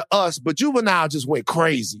mean more to us, but Juvenile just went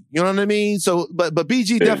crazy. You know what I mean? So, but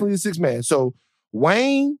BG definitely the 6-man. So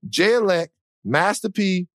Wayne, J-Elect, Master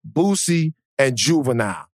P, Boosie, and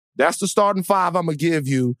Juvenile. That's the starting five I'm gonna give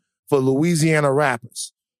you for Louisiana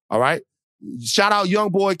rappers. All right. Shout out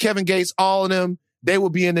Youngboy, Kevin Gates, all of them. They will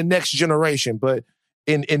be in the next generation. But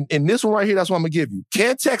in this one right here, that's what I'm gonna give you.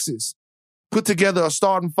 Can Texas put together a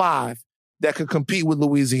starting five that could compete with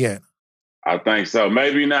Louisiana? I think so.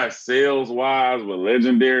 Maybe not sales-wise, but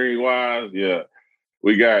legendary-wise. Yeah.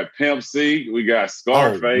 We got Pimp C. We got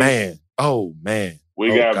Scarface. Oh, man.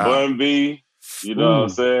 We got Bun B. You know what I'm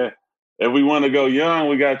saying? If we want to go young,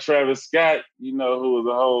 we got Travis Scott, who was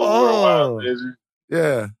a whole worldwide legend.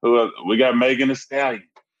 Yeah. Who else? We got Megan Thee Stallion.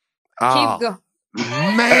 Oh, Keep going.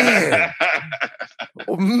 man.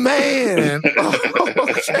 Man.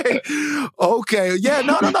 Okay. Yeah,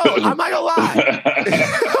 no. I'm not gonna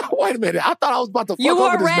lie. Wait a minute. I thought I was about to fuck You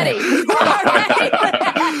over were this ready. man. You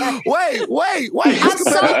were ready. Wait.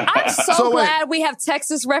 I'm so glad we have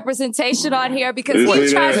Texas representation on here because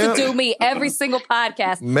he tries to do me every single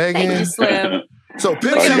podcast. Megan. Thank you, Slim. So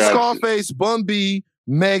Pimp Scarface, Bun B,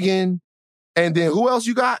 Megan, and then who else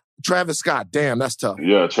you got? Travis Scott. Damn, that's tough.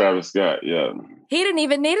 Yeah, Travis Scott. Yeah. He didn't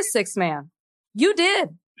even need a 6-man. You did.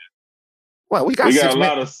 Well, we got a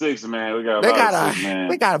lot of 6-man. We got a lot of 6-man.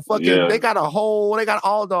 They got a fucking. Yeah. They got a whole era.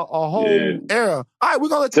 All right, we're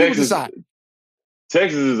gonna let people decide.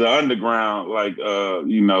 Texas is an underground,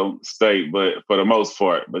 state, but for the most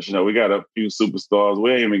part. But we got a few superstars.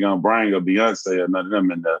 We ain't even gonna bring a Beyonce or none of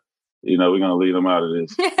them in there. We're gonna leave them out of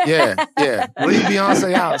this. Yeah. Leave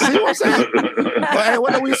Beyonce out. See what I'm saying? But hey,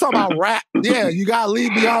 when we talking about rap, yeah, you gotta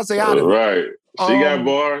leave Beyonce out of it. Right. She got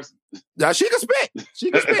bars. Yeah, she can spit.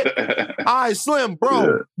 All right, Slim,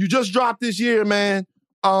 bro, you just dropped this year, man.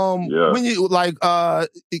 When you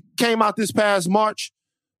it came out this past March.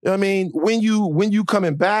 You know what I mean, when you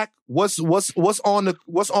coming back, what's on the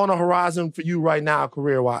horizon for you right now,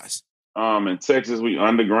 career wise? In Texas, we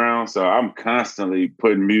underground, so I'm constantly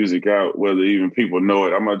putting music out, whether even people know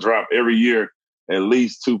it. I'm gonna drop every year at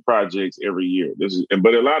least 2 projects every year.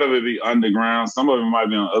 But a lot of it be underground. Some of it might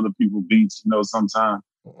be on other people's beats, sometimes.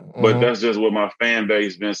 But that's just what my fan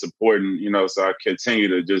base been supporting, so I continue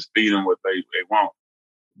to just feed them what they want.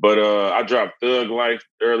 But I dropped Thug Life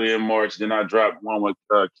early in March. Then I dropped one with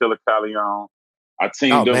Killer Callion. I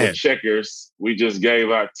teamed up with Checkers. We just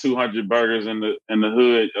gave out 200 burgers in the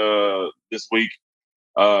hood this week.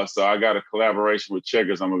 So I got a collaboration with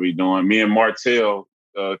Checkers I'm going to be doing. Me and Martell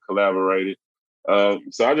collaborated.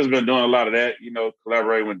 So I've just been doing a lot of that,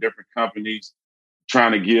 collaborating with different companies,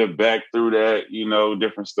 trying to give back through that,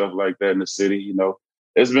 different stuff like that in the city,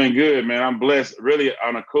 It's been good, man. I'm blessed. Really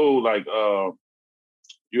on a cool,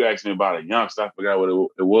 you asked me about a youngster. I forgot what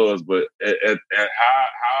it was, but at how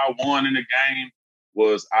I won in the game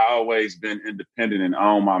was I always been independent and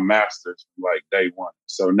own my masters from day one.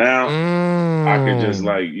 So now I can just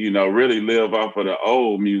really live off of the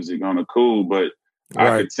old music on the cool, but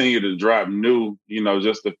I continue to drop new,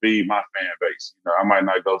 just to feed my fan base. I might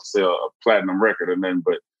not go sell a platinum record or nothing,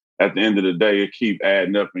 but at the end of the day, it keep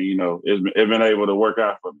adding up and, it's been able to work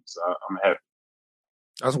out for me. So I'm happy.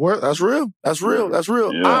 That's real.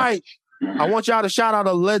 Yeah. All right. I want y'all to shout out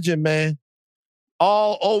a legend, man.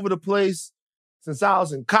 All over the place since I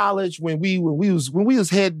was in college when we was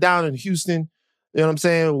head down in Houston, you know what I'm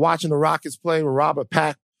saying, watching the Rockets play with Robert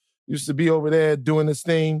Pack. Used to be over there doing this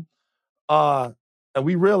thing. And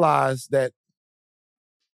we realized that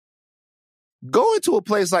going to a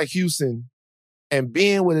place like Houston and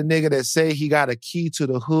being with a nigga that say he got a key to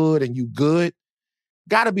the hood and you good,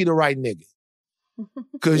 gotta be the right nigga.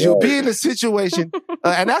 Because you'll be in a situation,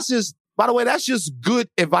 and that's just, by the way, that's just good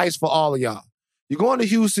advice for all of y'all. You're going to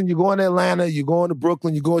Houston, you're going to Atlanta, you're going to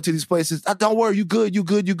Brooklyn, you're going to these places. Don't worry, you good.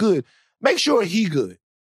 Make sure he good.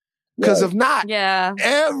 Because if not,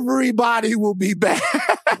 everybody will be bad.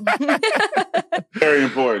 Very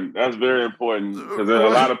important. That's very important. Because a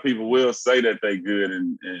lot of people will say that they good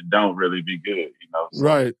and don't really be good, So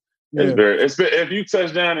right. Yeah. If you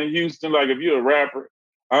touch down in Houston, like if you're a rapper,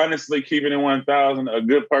 honestly, keeping it 1,000, a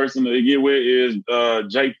good person to get with is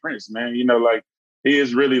Jay Prince, man. He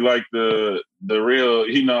is really like the real,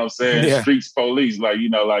 streets police. Like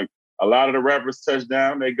a lot of the rappers touch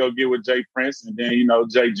down, they go get with Jay Prince, and then,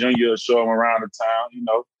 Jay Jr. will show him around the town,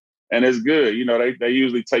 and it's good. They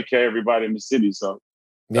usually take care of everybody in the city. So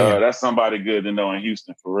that's somebody good to know in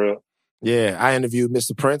Houston for real. Yeah, I interviewed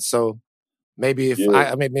Mr. Prince, so maybe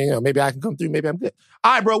maybe I can come through. Maybe I'm good.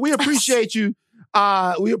 All right, bro, we appreciate you.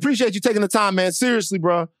 We appreciate you taking the time, man. Seriously,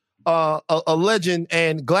 bro. A legend,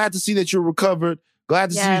 and glad to see that you're recovered. Glad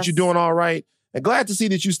to see that you're doing all right. And glad to see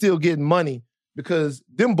that you're still getting money, because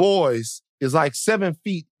them boys is like 7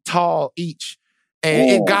 feet tall each. And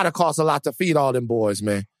it gotta cost a lot to feed all them boys,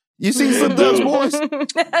 man. You seen some Thug's boys?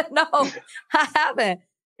 No, I haven't.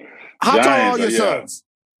 How tall are your sons?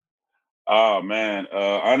 Oh, man.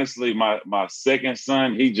 Honestly, my second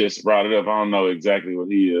son, he just brought it up. I don't know exactly what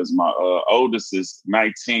he is. My oldest is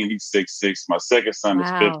 19. He's 6'6". My second son is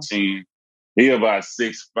 15. He about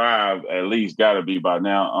 6'5", at least, got to be by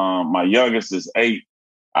now. My youngest is 8.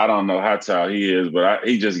 I don't know how tall he is, but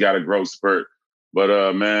he just got a growth spurt.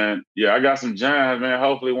 But, man, I got some giants, man.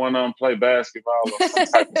 Hopefully one of them play basketball or some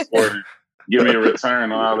type of sport Give me a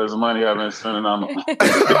return on all this money I've been spending on them.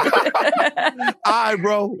 All right,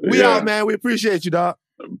 bro. We out, man. We appreciate you, dog.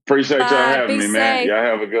 Appreciate y'all having me, safe. man. Y'all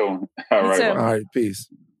have a good one. All right, all right, peace.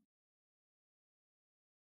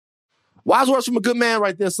 Wise words from a good man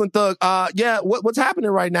right there, Slim Thug. What's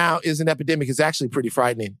happening right now is an epidemic. It's actually pretty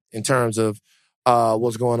frightening in terms of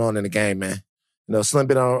what's going on in the game, man. You know, Slim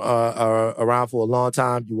been around for a long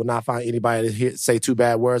time. You will not find anybody to say two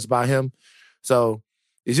bad words about him. So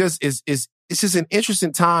it's just an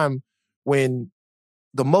interesting time when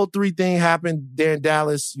the Mo3 thing happened there in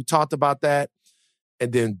Dallas. You talked about that.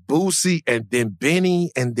 And then Boosie, and then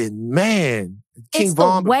Benny, and then, man, King it's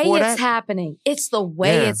Von the way before it's that. happening. It's the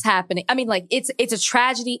way it's happening. I mean, like, it's a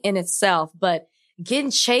tragedy in itself, but getting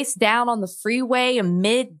chased down on the freeway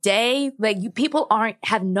midday, like, people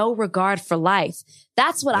have no regard for life.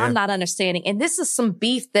 That's what I'm not understanding. And this is some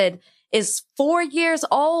beef that is 4 years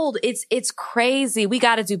old. It's crazy. We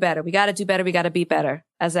got to do better. We got to do better. We got to be better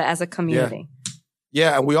as a community.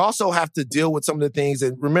 Yeah, and we also have to deal with some of the things.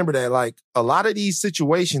 And remember that, like, a lot of these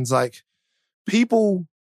situations, like, people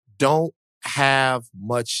don't have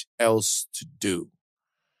much else to do.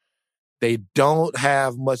 They don't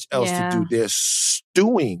have much else to do. They're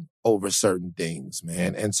stewing over certain things,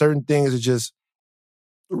 man. And certain things are just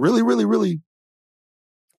really, really, really,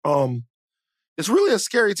 it's really a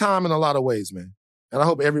scary time in a lot of ways, man. And I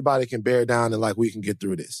hope everybody can bear down and, like, we can get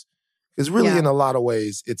through this. Because really, in a lot of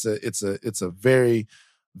ways, it's a very,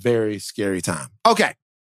 very scary time. Okay.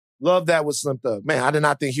 Love that with Slim Thug. Man, I did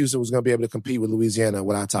not think Houston was going to be able to compete with Louisiana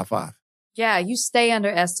without top five. Yeah, you stay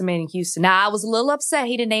underestimating Houston. Now, I was a little upset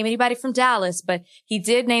he didn't name anybody from Dallas, but he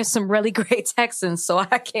did name some really great Texans, so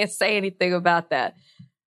I can't say anything about that.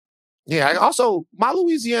 Yeah, also, my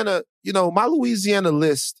Louisiana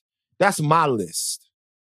list, that's my list.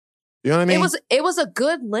 You know what I mean? It was a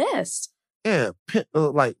good list. Yeah,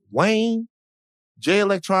 like Wayne, Jay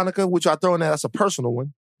Electronica, which I throw in there, that's a personal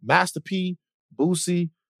one. Master P, Boosie,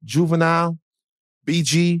 Juvenile,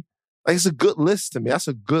 BG. Like, it's a good list to me. That's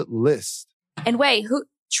a good list. And wait,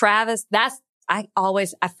 Travis, I forget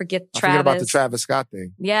Travis. I forget about the Travis Scott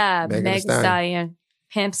thing. Yeah, Megan Thee Stallion,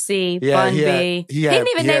 Pimp C, Bun B. He didn't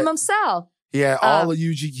even name himself. He had all of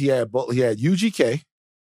UGK. He had UGK.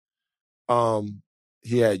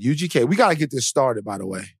 He had UGK. We got to get this started, by the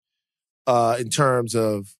way. In terms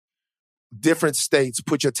of different states,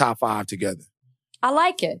 put your top five together. I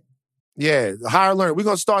like it. Yeah, higher learning. We're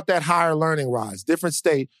going to start that higher learning rise. Different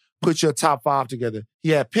state, put your top five together.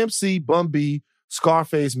 He had Pimp C, Bun B,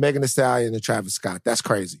 Scarface, Megan Thee Stallion, and Travis Scott. That's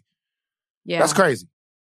crazy. Yeah. That's crazy.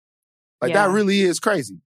 Like, that really is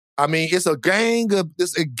crazy. I mean, it's a gang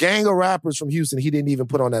of rappers from Houston he didn't even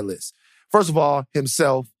put on that list. First of all,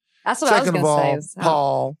 himself. That's what I was going to say.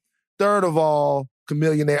 Paul. Third of all,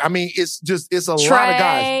 Chameleonaire. I mean, it's a Trey, lot of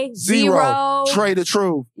guys. Zero. Trey the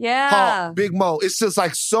Truth. Yeah. Hawk, Big Mo. It's just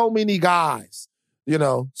like so many guys. You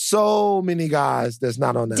know, so many guys that's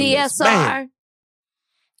not on that list. DSR.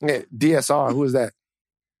 Yeah, DSR. Who is that?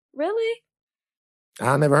 Really?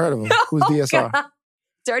 I never heard of him. Who's DSR? God.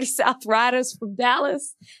 Dirty South Riders from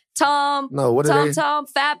Dallas. Tom. No, what are they? Tom,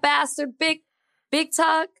 Fat Bastard, Big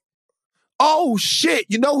Tuck. Oh shit!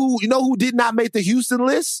 You know who did not make the Houston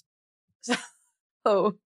list?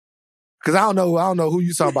 Oh. Because I don't know who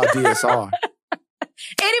you talking about. DSR.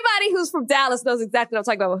 Anybody who's from Dallas knows exactly what I'm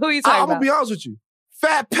talking about. Who are you talking about? I'm gonna be honest with you.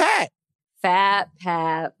 Fat Pat. Fat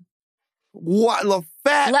Pat. What?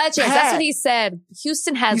 Fat legends. Pat. That's what he said.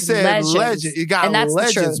 Houston has he said legends. Legend. You got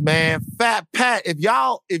legends, man. Fat Pat. If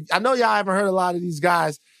I know y'all haven't heard a lot of these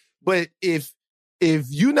guys, but if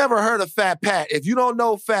you never heard of Fat Pat, if you don't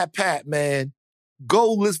know Fat Pat, man,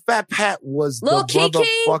 go list. Fat Pat was Lil the Kiki?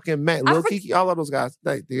 motherfucking man. Lil Kiki, all of those guys.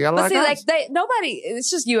 They got a lot of guys. Nobody. It's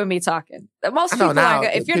just you and me talking. Most people aren't.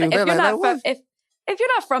 If you're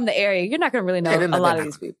not from the area, you're not going to really know a lot of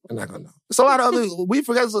these people. They're not going to know. It's a lot of other. We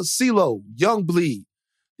forgot CeeLo, Young Bleed.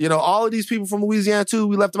 You know, all of these people from Louisiana too.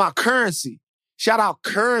 We left them out. Currency. Shout out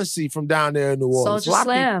Currency from down there in New Orleans.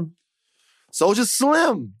 Soulja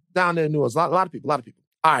Slim down there in New Orleans. A lot of people. All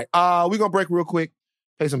right, we're going to break real quick.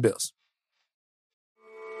 Pay some bills.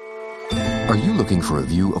 Are you looking for a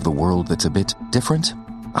view of the world that's a bit different?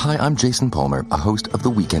 Hi, I'm Jason Palmer, a host of The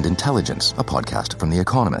Weekend Intelligence, a podcast from The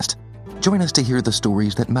Economist. Join us to hear the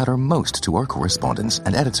stories that matter most to our correspondents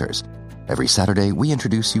and editors. Every Saturday, we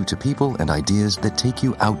introduce you to people and ideas that take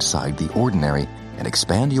you outside the ordinary and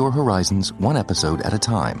expand your horizons one episode at a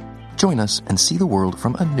time. Join us and see the world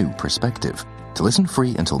from a new perspective. To listen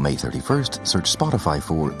free until May 31st, search Spotify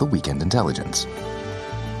for The Weekend Intelligence.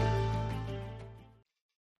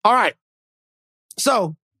 All right.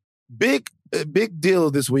 So, big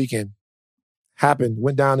deal this weekend happened,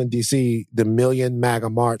 went down in D.C., the Million MAGA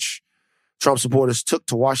March. Trump supporters took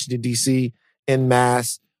to Washington, D.C. en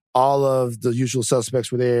masse. All of the usual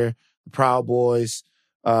suspects were there. The Proud Boys.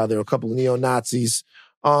 There were a couple of neo-Nazis.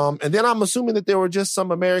 And then I'm assuming that there were just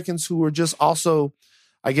some Americans who were just also,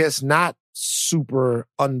 I guess, not super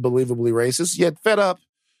unbelievably racist, yet fed up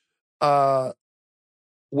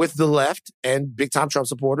with the left and big-time Trump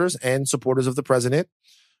supporters and supporters of the president.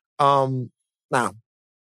 Now,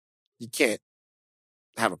 you can't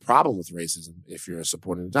have a problem with racism if you're a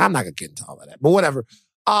supporter. I'm not going to get into all of that, but whatever.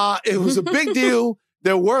 It was a big deal.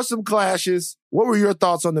 There were some clashes. What were your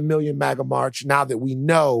thoughts on the Million MAGA March now that we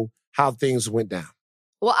know how things went down?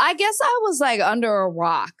 Well, I guess I was like under a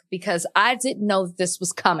rock because I didn't know this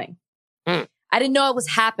was coming. I didn't know it was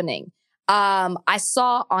happening. I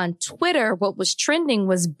saw on Twitter what was trending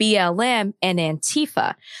was BLM and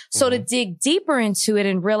Antifa. So to dig deeper into it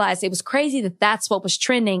and realize it was crazy that that's what was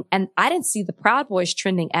trending. And I didn't see the Proud Boys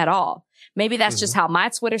trending at all. Maybe that's just how my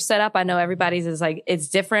Twitter's set up. I know everybody's is like, it's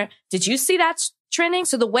different. Did you see that trending?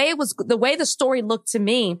 So the way the story looked to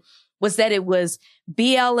me was that it was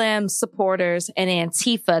BLM supporters and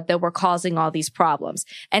Antifa that were causing all these problems.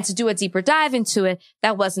 And to do a deeper dive into it,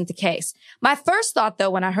 that wasn't the case. My first thought, though,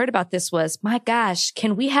 when I heard about this was, my gosh,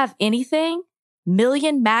 can we have anything?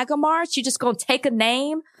 Million MAGA March? You just gonna take a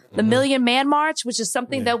name? The Million Man March, which is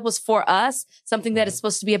something that was for us, something that is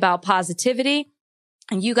supposed to be about positivity.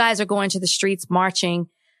 And you guys are going to the streets marching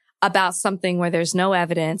about something where there's no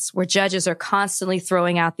evidence, where judges are constantly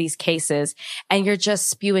throwing out these cases and you're just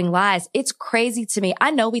spewing lies. It's crazy to me.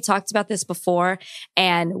 I know we talked about this before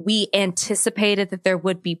and we anticipated that there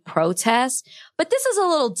would be protests, but this is a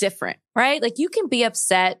little different, right? Like you can be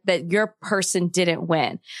upset that your person didn't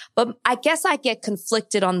win, but I guess I get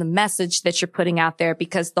conflicted on the message that you're putting out there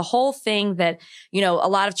because the whole thing that, you know, a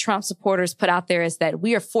lot of Trump supporters put out there is that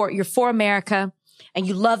you're for America. And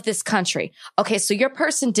you love this country. Okay, so your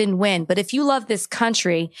person didn't win, but if you love this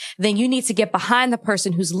country, then you need to get behind the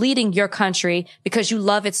person who's leading your country because you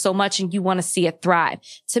love it so much and you want to see it thrive.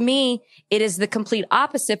 To me, it is the complete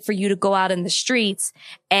opposite for you to go out in the streets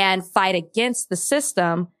and fight against the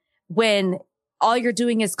system when all you're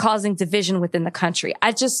doing is causing division within the country.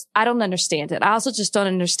 I don't understand it. I also just don't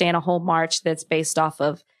understand a whole march that's based off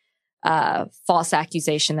of false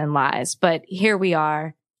accusation and lies. But here we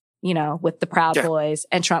are, you know, with the Proud Boys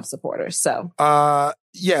and Trump supporters. So,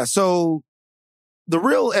 so the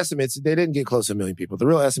real estimates, they didn't get close to 1 million people. The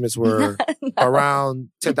real estimates were around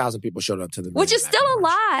 10,000 people showed up to the which is still a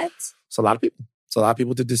lot. It's a lot of people. It's a lot of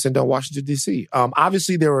people to descend on Washington, D.C.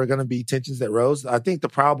 Obviously, there were going to be tensions that rose. I think the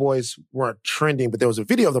Proud Boys weren't trending, but there was a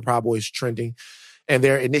video of the Proud Boys trending and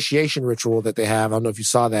their initiation ritual that they have. I don't know if you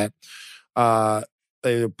saw that.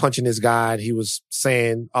 They were punching this guy and he was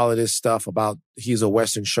saying all of this stuff about he's a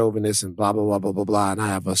Western chauvinist and blah, blah, blah, blah, blah, blah. And I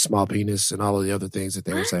have a small penis and all of the other things that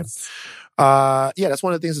they were saying. That's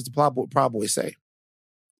one of the things that the Proud Boys say.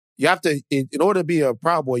 You have to, in order to be a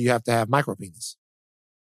Proud Boy, you have to have micro penis.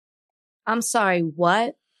 I'm sorry,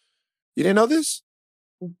 what? You didn't know this?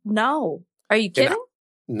 No. Are you kidding?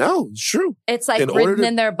 No, it's true. It's like written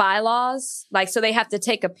in their bylaws. Like, so they have to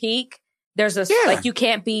take a peek. There's like, you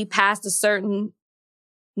can't be past a certain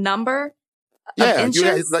number of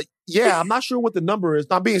inches? I'm not sure what the number is.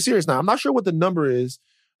 I'm being serious now. I'm not sure what the number is,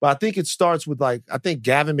 but I think it starts with I think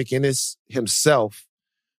Gavin McInnes himself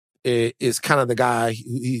is kind of the guy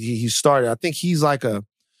he started. I think he's at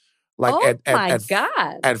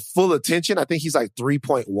full attention. I think he's like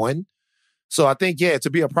 3.1. So I think, to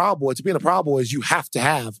be in a Proud Boy is you have to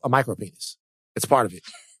have a micro penis. It's part of it.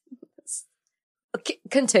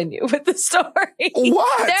 Continue with the story.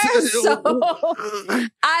 What?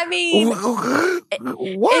 I mean,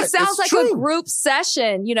 what? It sounds like a group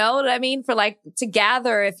session, you know what I mean? For like to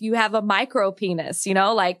gather if you have a micro penis, you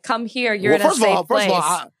know, like come here, you're in a safe place.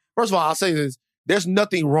 First of all, I'll say this. There's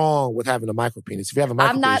nothing wrong with having a micro penis. If you have a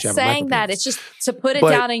micro penis, I'm not saying that. It's just to put it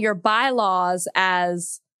down in your bylaws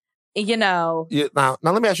as, you know. Yeah, now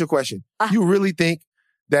let me ask you a question. You really think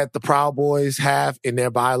that the Proud Boys have in their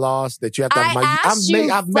bylaws that you have to have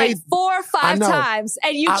I've made 4 or 5 times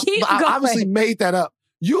and you keep going. I obviously made that up.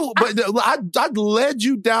 I led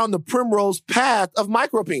you down the primrose path of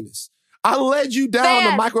micropenis. I led you down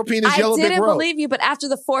the micropenis yellow brick road. I didn't believe you, but after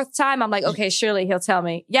the 4th time, I'm like, okay, surely he'll tell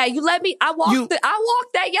me. Yeah, you let me. I walked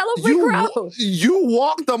that yellow brick road. You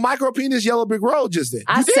walked the micropenis yellow brick road just then.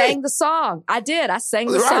 I sang the song. I did. I sang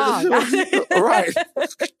the song. Right.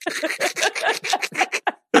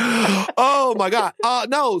 Oh my God.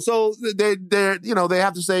 No. So they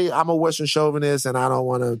have to say I'm a Western chauvinist and I don't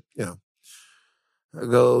want to,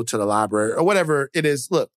 go to the library or whatever it is.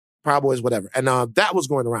 Look, Proud Boys, whatever. And that was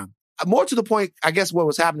going around. more to the point, I guess what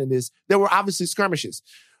was happening is there were obviously skirmishes.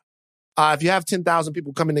 If you have 10,000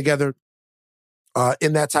 people coming together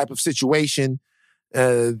in that type of situation,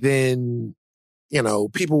 then,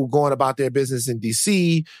 people going about their business in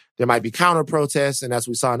D.C., there might be counter protests. And as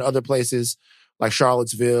we saw in other places like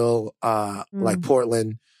Charlottesville, like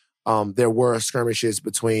Portland, there were skirmishes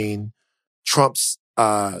between Trump's,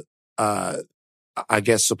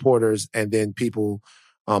 supporters and then people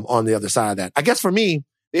on the other side of that. I guess for me,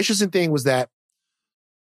 the interesting thing was that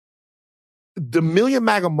the Million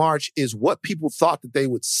MAGA March is what people thought that they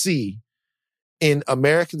would see in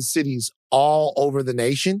American cities all over the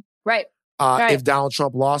nation. Right. If Donald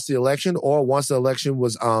Trump lost the election or once the election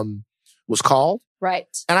was called. Right.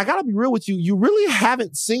 And I got to be real with you, you really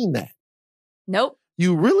haven't seen that. Nope.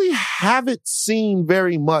 You really haven't seen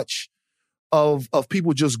very much of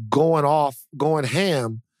people just going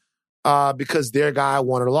ham because their guy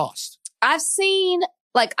won or lost. I've seen,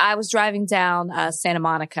 I was driving down Santa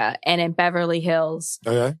Monica, and in Beverly Hills,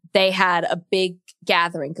 they had a big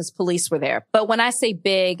gathering because police were there. But when I say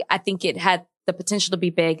big, I think it had the potential to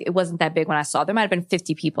be big. It wasn't that big when I saw. There might have been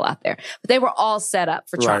 50 people out there, but they were all set up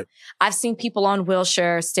for Trump. Right. I've seen people on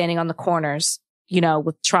wheelchairs standing on the corners,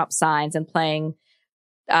 with Trump signs and playing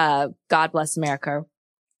God Bless America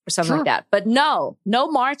or something like that. But no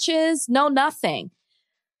marches, no nothing.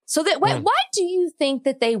 So that why do you think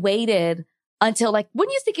that they waited until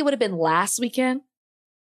wouldn't you think it would have been last weekend?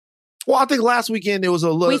 Well, I think last weekend there was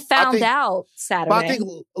a little. We found out Saturday. But I think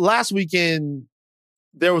last weekend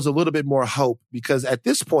there was a little bit more hope because at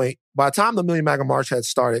this point, by the time the Million MAGA March had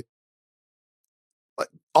started,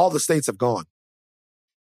 all the states have gone.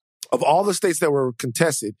 Of all the states that were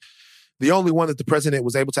contested, the only one that the president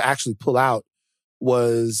was able to actually pull out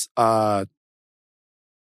was I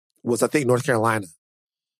think North Carolina.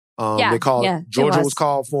 Georgia was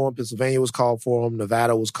called for him. Pennsylvania was called for him.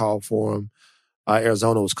 Nevada was called for him.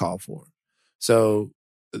 Arizona was called for him. So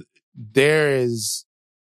there is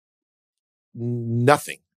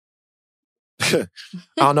nothing. I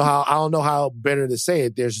don't know how better to say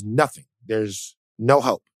it. There's nothing. There's no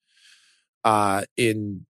hope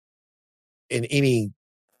in any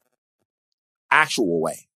actual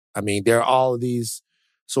way. I mean, there are all of these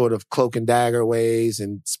sort of cloak and dagger ways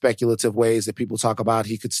and speculative ways that people talk about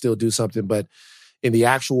he could still do something. But in the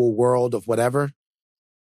actual world of whatever,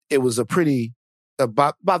 it was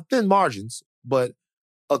about thin margins, but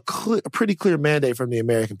a pretty clear mandate from the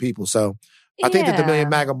American people. So I think that the Million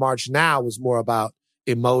MAGA March now was more about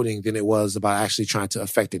emoting than it was about actually trying to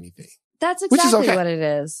affect anything. That's exactly what it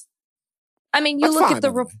is. I mean, you look at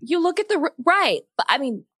the right. But I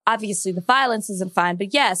mean, obviously the violence isn't fine,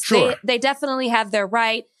 but yes, sure. they definitely have their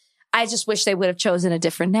right. I just wish they would have chosen a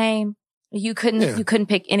different name. You couldn't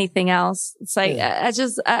pick anything else. It's like, it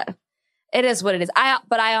is what it is.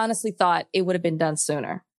 But I honestly thought it would have been done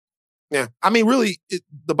sooner. Yeah. I mean, really,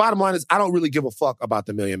 the bottom line is I don't really give a fuck about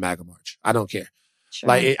the Million MAGA March. I don't care. Sure.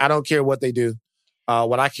 I don't care what they do.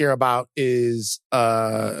 What I care about is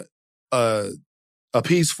a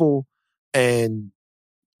peaceful and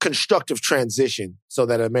constructive transition so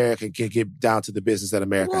that America can get down to the business that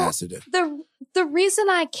America has to do. The reason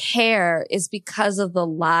I care is because of the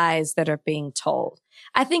lies that are being told.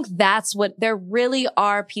 I think that's what there really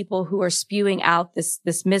are people who are spewing out this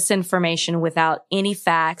misinformation without any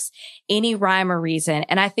facts, any rhyme or reason.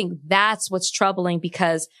 And I think that's what's troubling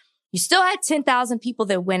because you still had 10,000 people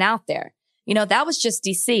that went out there. That was just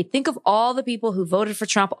DC. Think of all the people who voted for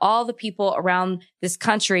Trump, all the people around this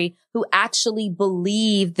country who actually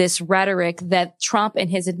believe this rhetoric that Trump and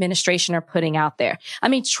his administration are putting out there. I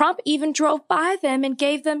mean, Trump even drove by them and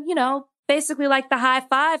gave them, basically like the high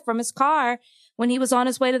five from his car when he was on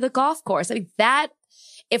his way to the golf course. I mean,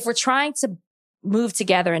 if we're trying to move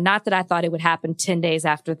together, and not that I thought it would happen 10 days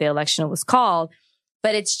after the election was called,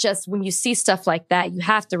 but it's just when you see stuff like that, you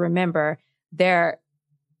have to remember there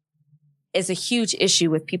is a huge issue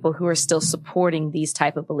with people who are still supporting these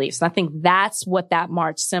type of beliefs. And I think that's what that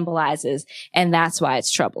march symbolizes. And that's why it's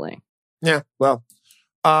troubling. Yeah. Well,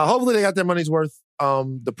 hopefully they got their money's worth.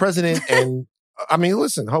 The president and I mean,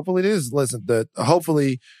 listen, hopefully it is.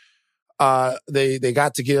 Hopefully they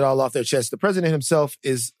got to get it all off their chest. The president himself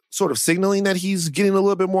is sort of signaling that he's getting a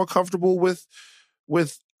little bit more comfortable with,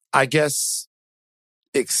 I guess,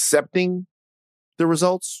 accepting the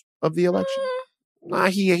results of the election. Nah,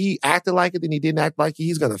 he acted like it, then he didn't act like it.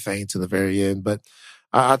 He's going to feign to the very end, but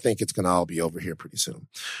I think it's going to all be over here pretty soon.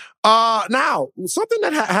 Now, something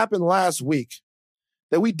that happened last week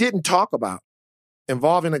that we didn't talk about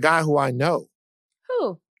involving a guy who I know.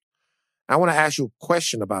 Who? I want to ask you a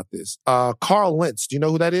question about this. Carl Lentz. Do you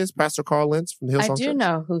know who that is? Pastor Carl Lentz from the Hillsong Church? I do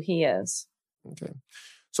know who he is. Okay.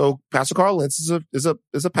 So Pastor Carl Lentz is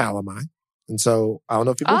a pal of mine. And so I don't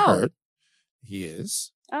know if people heard. He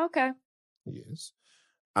is. Okay. He is.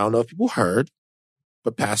 I don't know if people heard,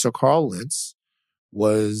 but Pastor Carl Lentz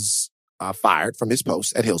was fired from his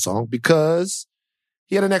post at Hillsong because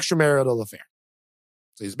he had an extramarital affair.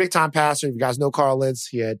 So he's a big time pastor. If you guys know Carl Lentz,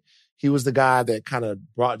 he was the guy that kind of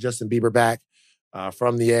brought Justin Bieber back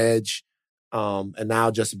from the edge. And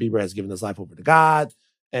now Justin Bieber has given his life over to God.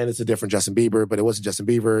 And it's a different Justin Bieber, but it wasn't Justin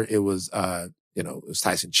Bieber. It was, it was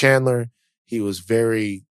Tyson Chandler. He was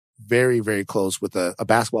very, very, very close with a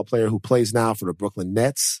basketball player who plays now for the Brooklyn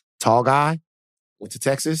Nets. Tall guy, went to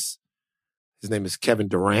Texas. His name is Kevin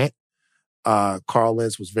Durant. Carl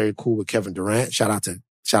Lentz was very cool with Kevin Durant. Shout out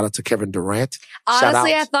to Kevin Durant.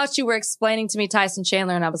 Honestly, I thought you were explaining to me Tyson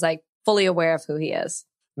Chandler, and I was like fully aware of who he is.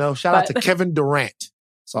 No, shout out to Kevin Durant.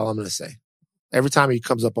 That's all I'm going to say. Every time he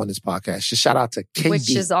comes up on this podcast, just shout out to KD.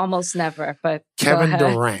 Which is almost never, but Kevin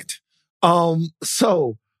Durant.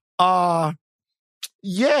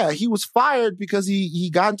 Yeah, he was fired because he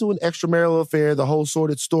got into an extramarital affair. The whole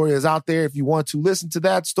sordid story is out there. If you want to listen to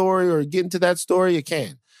that story or get into that story, you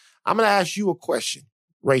can. I'm going to ask you a question,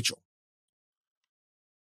 Rachel.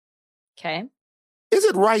 Okay. Is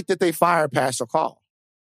it right that they fired Pastor Carl?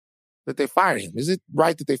 That they fired him? Is it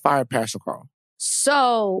right that they fired Pastor Carl?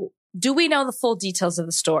 So, do we know the full details of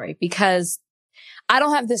the story? Because I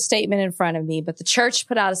don't have this statement in front of me, but the church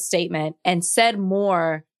put out a statement and said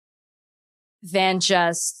more than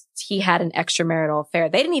just he had an extramarital affair.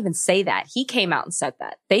 They didn't even say that. He came out and said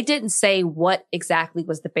that. They didn't say what exactly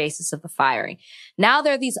was the basis of the firing. Now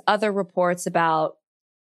there are these other reports about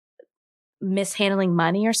mishandling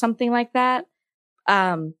money or something like that.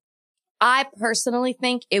 I personally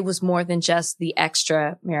think it was more than just the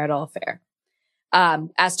extramarital affair,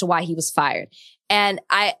 as to why he was fired. And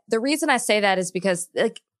the reason I say that is because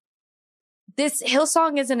this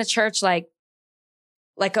Hillsong isn't a church like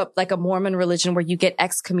a Mormon religion where you get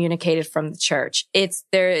excommunicated from the church.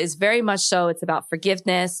 There is very much so. It's about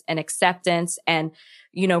forgiveness and acceptance and,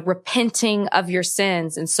 repenting of your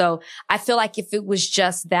sins. And so I feel like if it was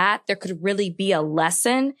just that, there could really be a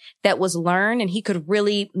lesson that was learned and he could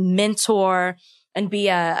really mentor and be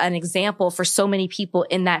an example for so many people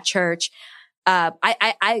in that church. Cause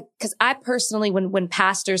I personally, when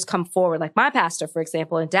pastors come forward, like my pastor, for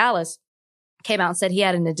example, in Dallas came out and said he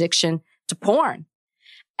had an addiction to porn.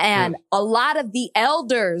 And a lot of the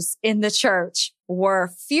elders in the church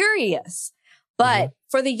were furious. But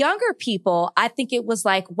for the younger people, I think it was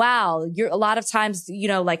like, wow, a lot of times,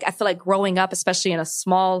 I feel like growing up, especially in a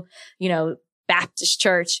small, Baptist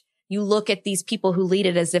church, you look at these people who lead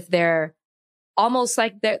it as if they're almost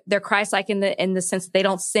like they're Christ-like in the sense that they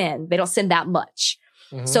don't sin. They don't sin that much.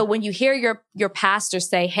 So when you hear your pastor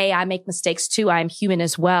say, hey, I make mistakes too. I'm human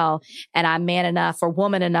as well. And I'm man enough or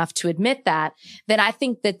woman enough to admit that. Then I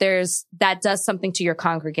think that that does something to your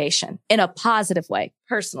congregation in a positive way,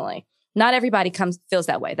 personally. Not everybody feels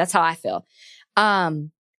that way. That's how I feel.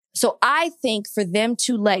 So I think for them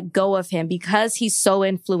to let go of him because he's so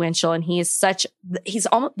influential and he's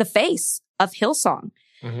almost the face of Hillsong.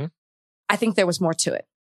 I think there was more to it.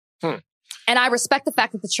 And I respect the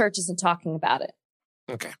fact that the church isn't talking about it.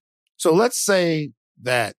 Okay. So let's say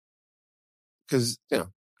that, because,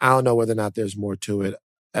 I don't know whether or not there's more to it.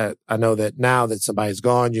 I know that now that somebody's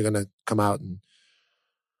gone, you're going to come out and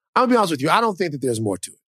I'm going to be honest with you. I don't think that there's more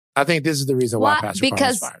to it. I think this is the reason why Pastor Carl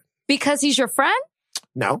was fired. Because he's your friend?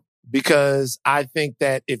 No, because I think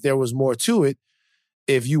that if there was more to it,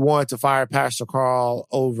 if you wanted to fire Pastor Carl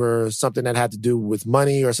over something that had to do with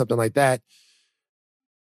money or something like that,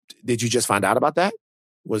 did you just find out about that?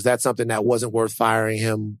 Was that something that wasn't worth firing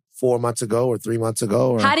him 4 months ago or 3 months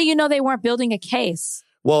ago? Or? How do you know they weren't building a case?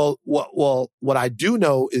 Well, what I do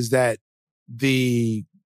know is that the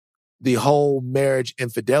whole marriage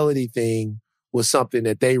infidelity thing was something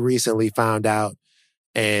that they recently found out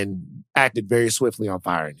and acted very swiftly on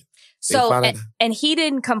firing him. So, and he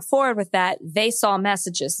didn't come forward with that. They saw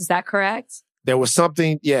messages. Is that correct? There was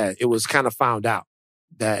something, it was kind of found out.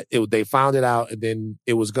 That they found it out and then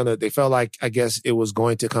they felt like, I guess it was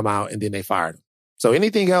going to come out and then they fired him. So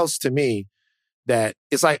anything else to me that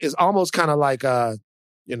it's almost kind of like,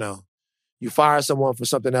 you fire someone for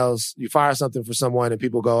something else, you fire something for someone and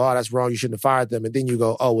people go, oh, that's wrong. You shouldn't have fired them. And then you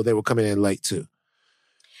go, oh, well, they were coming in late too.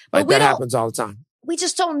 Like that happens all the time. We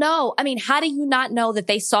just don't know. I mean, how do you not know that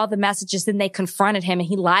they saw the messages and they confronted him and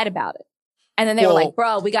he lied about it? And then they were like,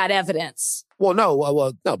 bro, we got evidence. Well,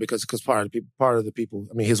 no, because part of the people,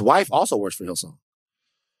 I mean, his wife also works for Hillsong.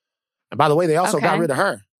 And by the way, they also got rid of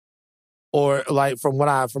her. Or like from what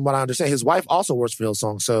I understand, his wife also works for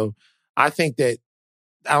Hillsong. So I think that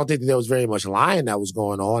I don't think that there was very much lying that was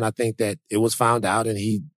going on. I think that it was found out, and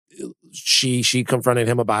she confronted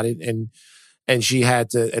him about it, and she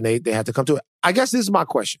had to, and they had to come to it. I guess this is my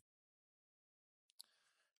question,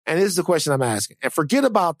 and this is the question I'm asking. And forget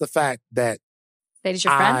about the fact that he's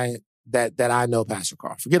your friend, that I know Pastor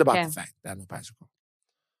Carl. Forget about the fact that I know Pastor Carl.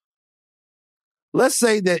 Let's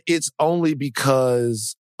say that it's only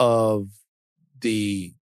because of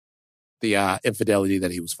the infidelity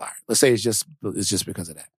that he was fired. Let's say it's just because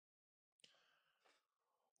of that.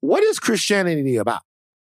 What is Christianity about?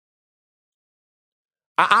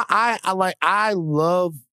 I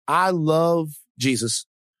love Jesus.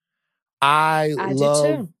 I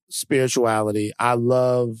love spirituality. I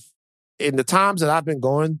love, in the times that I've been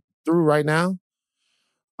going through right now,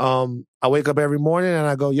 I wake up every morning and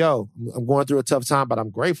I go, yo, I'm going through a tough time, but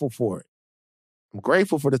I'm grateful for it. I'm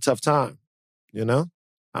grateful for the tough time, you know?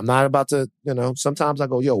 I'm not about to, sometimes I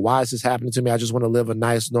go, yo, why is this happening to me? I just want to live a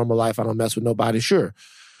nice, normal life. I don't mess with nobody, sure.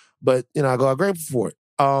 But, I go, I'm grateful for it.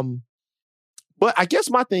 But I guess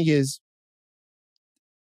my thing is,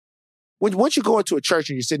 once you go into a church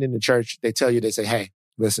and you're sitting in the church, they say, hey,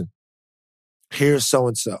 listen, here's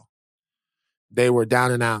so-and-so. They were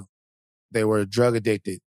down and out. They were drug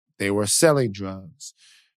addicted. They were selling drugs.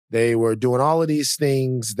 They were doing all of these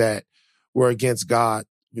things that were against God.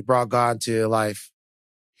 We brought God into your life.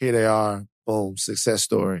 Here they are. Boom. Success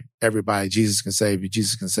story. Everybody, Jesus can save you.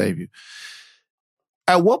 Jesus can save you.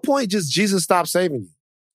 At what point does Jesus stop saving you?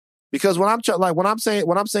 Because what I'm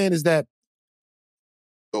saying is that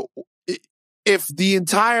if the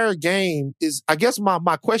entire game is, I guess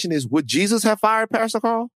my question is, would Jesus have fired Pastor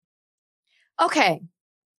Carl? Okay.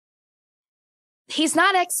 He's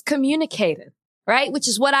not excommunicated, right? Which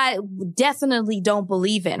is what I definitely don't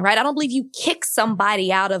believe in, right? I don't believe you kick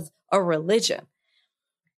somebody out of a religion.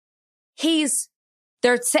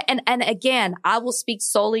 And again, I will speak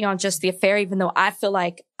solely on just the affair, even though I feel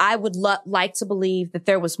like I would like to believe that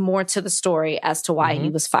there was more to the story as to why he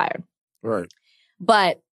was fired. Right.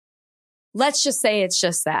 But let's just say it's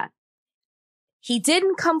just that. He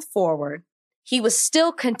didn't come forward. He was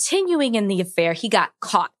still continuing in the affair. He got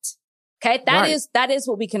caught. Okay. That is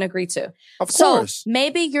what we can agree to. Of course. So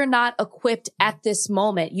maybe you're not equipped at this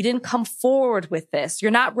moment. You didn't come forward with this.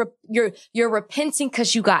 You're not, you're repenting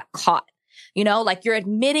because you got caught. Like you're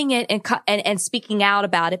admitting it and speaking out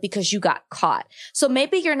about it because you got caught. So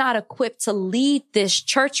maybe you're not equipped to lead this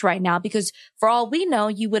church right now because for all we know,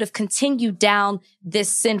 you would have continued down this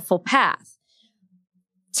sinful path.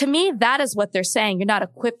 To me, that is what they're saying. You're not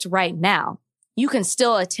equipped right now. You can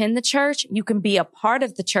still attend the church. You can be a part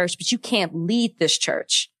of the church, but you can't lead this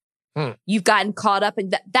church. You've gotten caught up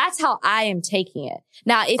in that. That's how I am taking it.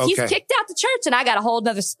 Now, if you've kicked out the church, and I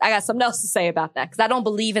got something else to say about that because I don't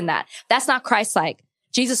believe in that. That's not Christ-like.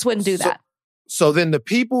 Jesus wouldn't do that. So then the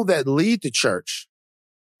people that lead the church,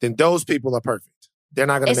 then those people are perfect. They're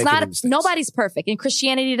not going to make any mistakes. Nobody's perfect. And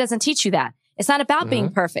Christianity doesn't teach you that. It's not about being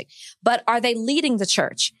perfect, but are they leading the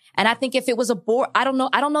church? And I think if it was a board, I don't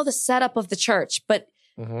know the setup of the church, but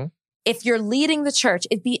if you're leading the church,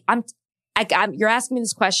 you're asking me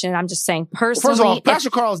this question, and I'm just saying personally. First of all, Pastor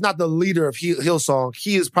Carl is not the leader of Hillsong.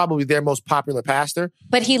 He is probably their most popular pastor.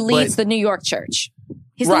 But he leads the New York church.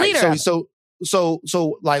 He's the leader.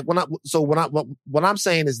 What I'm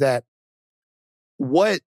saying is that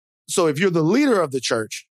so if you're the leader of the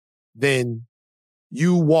church, then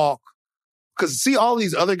you walk, because see all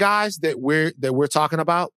these other guys that we're talking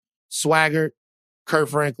about, Swaggart, Kurt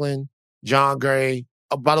Franklin, John Gray.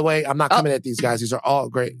 Oh, by the way, I'm not coming at these guys. These are all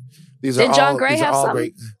great. Did John Gray have something?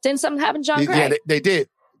 Great. Didn't something happen to John Gray? Yeah, they did.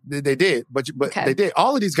 They did. But they did.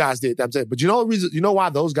 All of these guys did. I'm saying. But you know why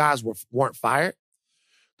those guys weren't fired?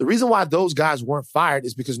 The reason why those guys weren't fired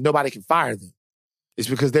is because nobody can fire them. It's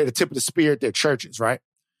because they're the tip of the spear at their churches, right?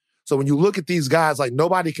 So when you look at these guys, like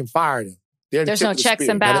nobody can fire them. There's no checks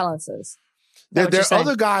and balances. There are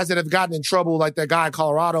other guys that have gotten in trouble, like that guy in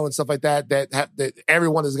Colorado and stuff like that, that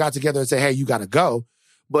everyone has got together and say, hey, you got to go.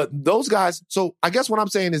 But those guys, so I guess what I'm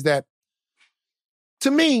saying is that, to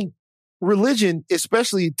me, religion,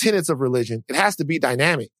 especially tenets of religion, it has to be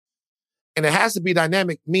dynamic. And it has to be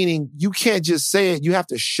dynamic, meaning you can't just say it, you have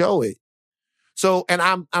to show it. So, and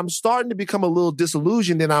I'm starting to become a little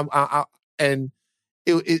disillusioned, and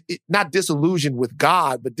not disillusioned with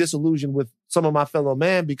God, but disillusioned with some of my fellow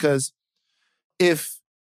man, because if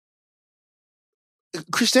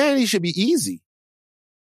Christianity should be easy.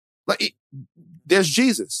 Like, there's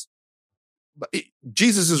Jesus.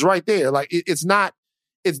 Jesus is right there. Like, there's not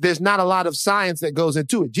a lot of science that goes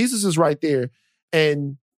into it. Jesus is right there.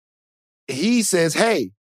 And he says,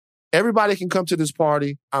 hey, everybody can come to this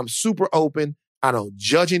party. I'm super open. I don't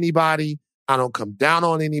judge anybody. I don't come down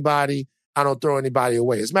on anybody. I don't throw anybody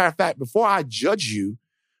away. As a matter of fact, before I judge you,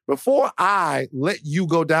 before I let you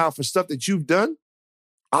go down for stuff that you've done,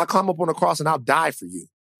 I'll climb up on the cross and I'll die for you.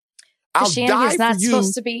 I'll die is not for you.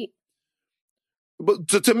 Supposed to be. But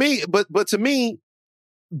to me,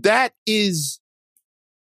 that is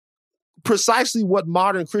precisely what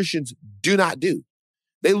modern Christians do not do.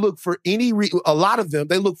 They look for a lot of them,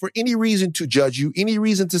 they look for any reason to judge you, any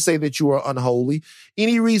reason to say that you are unholy,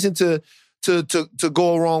 any reason to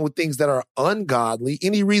go wrong with things that are ungodly,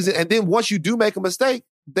 any reason. And then once you do make a mistake,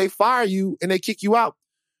 they fire you and they kick you out.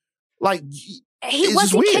 Like, he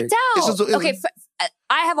wasn't kicked out.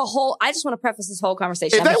 I just want to preface this whole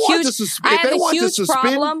conversation. I have a huge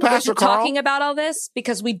problem with talking about all this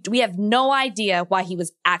because we have no idea why he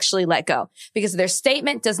was actually let go. Because their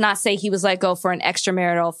statement does not say he was let go for an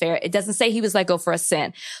extramarital affair. It doesn't say he was let go for a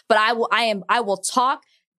sin. But I will talk.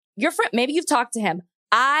 Your friend, maybe you've talked to him.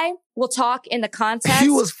 I will talk in the context. He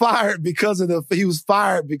was fired because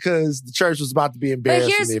the church was about to be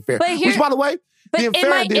embarrassed in the affair. Which, by the way,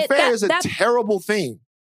 the affair is a terrible thing.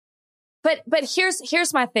 But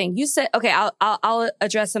here's my thing. You said, okay, I'll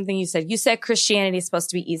address something you said. You said Christianity is supposed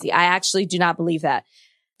to be easy. I actually do not believe that.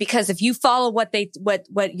 Because if you follow what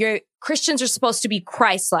your Christians are supposed to be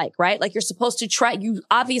Christ-like, right? Like you're supposed to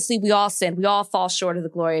obviously we all sin. We all fall short of the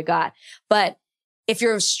glory of God. But if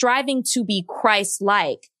you're striving to be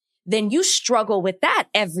Christ-like, then you struggle with that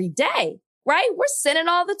every day, right? We're sinning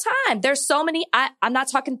all the time. There's so many, I'm not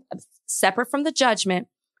talking separate from the judgment,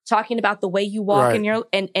 talking about the way you walk in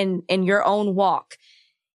your own walk.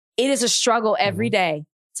 It is a struggle every day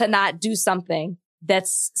to not do something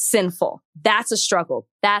that's sinful. That's a struggle.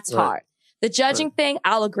 That's hard. The judging thing,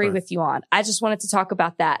 I'll agree with you on. I just wanted to talk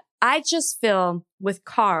about that. I just feel with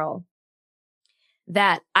Carl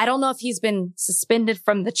that I don't know if he's been suspended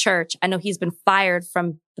from the church. I know he's been fired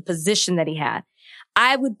from the position that he had.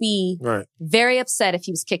 I would be very upset if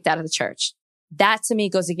he was kicked out of the church. That to me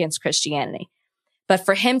goes against Christianity. But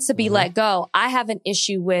for him to be let go, I have an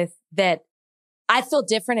issue with that. I feel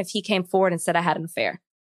different if he came forward and said I had an affair.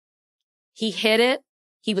 He hid it.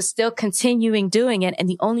 He was still continuing doing it. And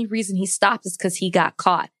the only reason he stopped is because he got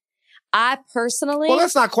caught. I personally, well,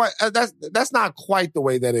 that's not quite the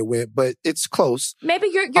way that it went, but it's close. Maybe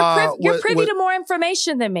you're privy to more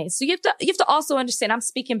information than me, so you have to also understand. I'm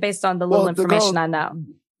speaking based on the little information I know.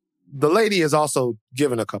 The lady has also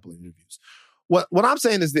given a couple of interviews. What I'm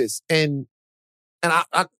saying is this, and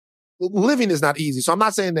I living is not easy, so I'm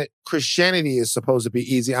not saying that Christianity is supposed to be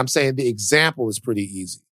easy. I'm saying the example is pretty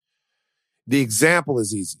easy. The example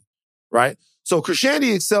is easy, right? So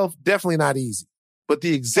Christianity itself definitely not easy. But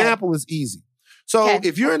the example is easy. So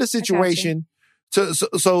if you're in a situation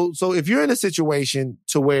so if you're in a situation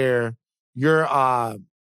to where you're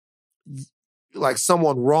like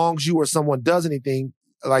someone wrongs you or someone does anything,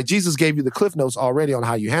 like Jesus gave you the cliff notes already on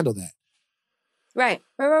how you handle that. Right.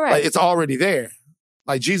 Like it's already there.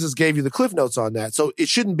 Like Jesus gave you the cliff notes on that. So it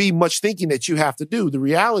shouldn't be much thinking that you have to do. The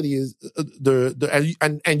reality is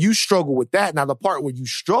and you struggle with that. Now the part where you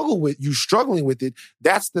struggling with it,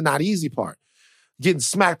 that's the not easy part. Getting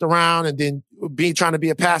smacked around and then trying to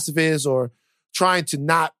be a pacifist or trying to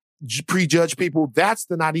not prejudge people. That's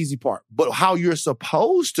the not easy part. But how you're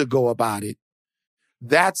supposed to go about it,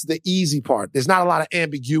 that's the easy part. There's not a lot of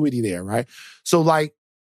ambiguity there, right? So like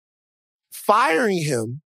firing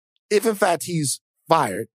him, if in fact he's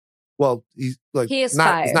fired, well, he is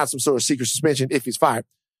fired. It's not some sort of secret suspension if he's fired,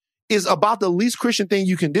 is about the least Christian thing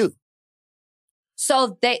you can do.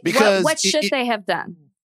 So what should they have done?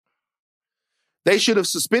 They should have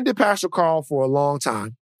suspended Pastor Carl for a long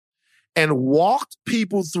time and walked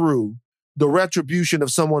people through the retribution of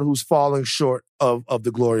someone who's falling short of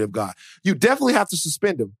the glory of God. You definitely have to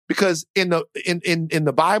suspend him because in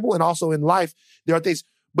the Bible and also in life, there are things,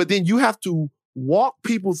 but then you have to walk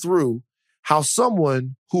people through how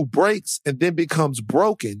someone who breaks and then becomes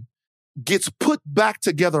broken gets put back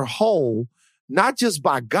together whole, not just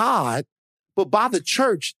by God, but by the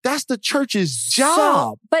church. That's the church's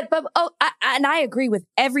job. And I agree with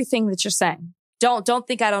everything that you're saying. Don't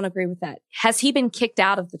think I don't agree with that. Has he been kicked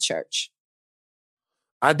out of the church?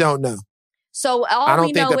 I don't know. So all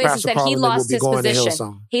we know is that he lost his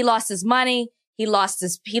position. He lost his money. He lost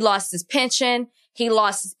his pension. He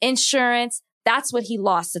lost his insurance. That's what he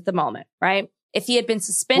lost at the moment, right? If he had been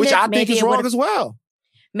suspended, which I think is wrong as well.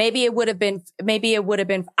 Maybe it would have been.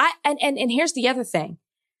 And here's the other thing.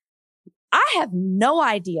 I have no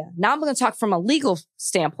idea. Now I'm going to talk from a legal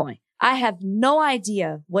standpoint. I have no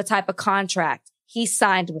idea what type of contract he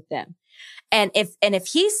signed with them. And if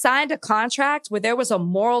he signed a contract where there was a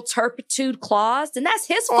moral turpitude clause, then that's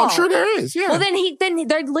his fault. I'm sure there is. Yeah. Well, then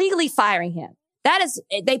they're legally firing him. That is,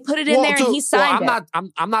 they put it in there and he signed it.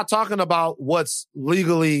 I'm not talking about what's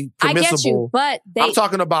legally permissible. I get you, but I'm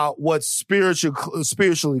talking about what's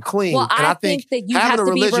spiritually clean. Well, and I think that you having have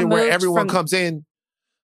to a religion be where everyone from, comes in.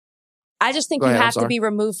 I just think you have to be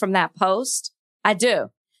removed from that post. I do.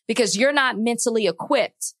 Because you're not mentally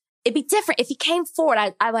equipped. It'd be different. If he came forward,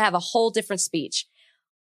 I would have a whole different speech.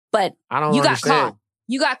 But you got caught.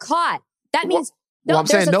 You got caught. That means I'm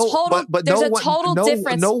saying there's a total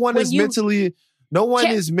difference. No one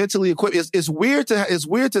is mentally equipped. It's weird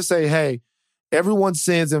to say, hey, everyone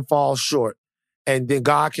sins and falls short, and then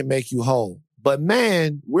God can make you whole. But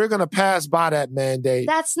man, we're gonna pass by that mandate.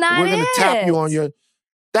 That's not it. We're gonna tap you on your.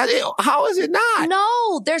 How is it not?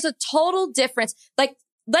 No, there's a total difference. Like,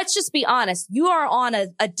 let's just be honest. You are on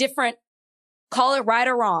a different, call it right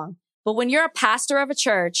or wrong. But when you're a pastor of a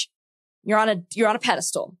church, you're on a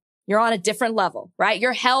pedestal. You're on a different level, right?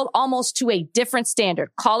 You're held almost to a different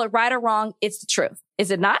standard. Call it right or wrong. It's the truth.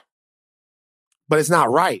 Is it not? But it's not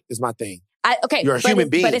right, is my thing. Okay. You're a human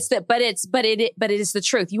being. But it is the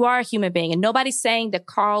truth. You are a human being. And nobody's saying that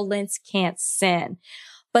Carl Lentz can't sin.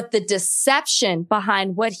 But the deception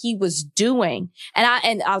behind what he was doing,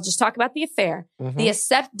 and I'll just talk about the affair,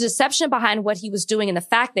 the deception behind what he was doing and the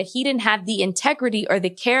fact that he didn't have the integrity or the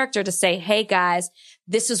character to say, hey guys,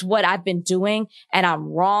 this is what I've been doing and I'm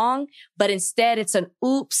wrong. But instead it's an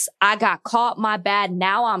oops, I got caught, my bad.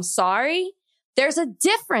 Now I'm sorry. There's a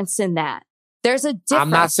difference in that. There's a difference. I'm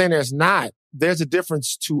not saying there's not. There's a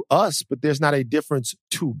difference to us, but there's not a difference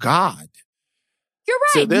to God. You're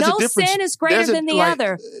right. So no sin is greater than the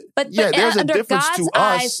other. But under God's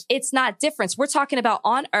eyes, it's not difference. We're talking about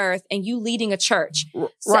on earth and you leading a church.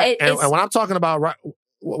 Right. And what I'm talking about right now,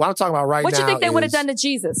 what you think they would have done to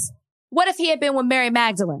Jesus? What if he had been with Mary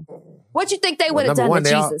Magdalene? What you think they would have done to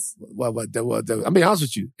Jesus? I'll be honest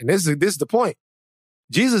with you. And this is the point.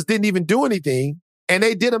 Jesus didn't even do anything and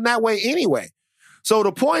they did him that way anyway. So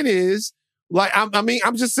the point is, like, I'm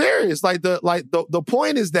just serious. Like the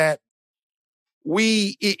point is that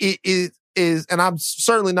it is, and I'm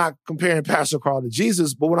certainly not comparing Pastor Carl to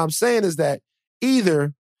Jesus, but what I'm saying is that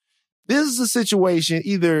either this is a situation,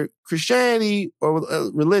 either Christianity or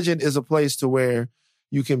religion is a place to where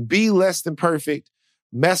you can be less than perfect,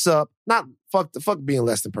 mess up, not fuck being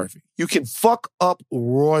less than perfect. You can fuck up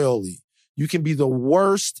royally. You can be the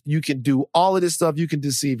worst. You can do all of this stuff. You can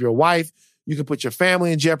deceive your wife. You can put your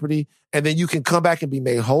family in jeopardy, and then you can come back and be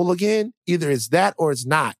made whole again. Either it's that or it's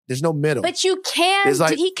not. There's no middle. But you can,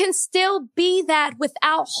 he can still be that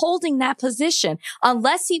without holding that position.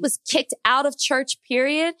 Unless he was kicked out of church,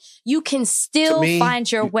 period, you can still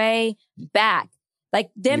find your way back. Like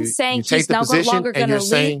them saying he's no longer going to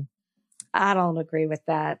lead. I don't agree with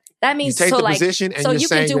that. That means you take the position and you're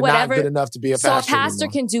saying you're not good enough to be a pastor. So a pastor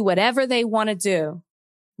can do whatever they want to do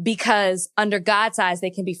because under God's eyes, they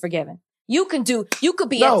can be forgiven. You could do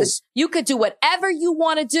whatever you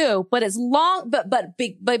want to do, but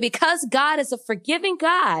but because God is a forgiving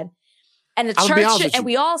God and the church and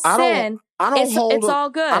we all sin, it's all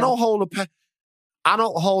good. I don't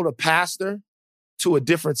hold a pastor to a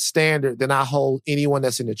different standard than I hold anyone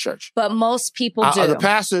that's in the church. But most people do.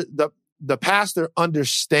 The pastor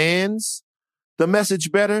understands the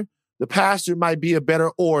message better. The pastor might be a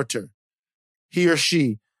better orator, he or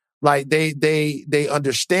she. Like they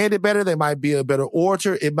understand it better. They might be a better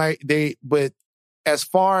orator. But as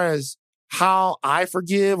far as how I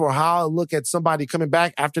forgive or how I look at somebody coming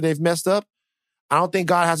back after they've messed up, I don't think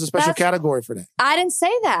God has a special category for that. I didn't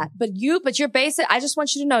say that, but you're basic. I just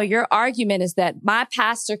want you to know your argument is that my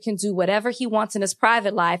pastor can do whatever he wants in his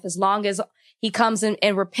private life as long as he comes in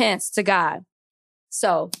and repents to God.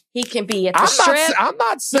 So he can be at the strip. I'm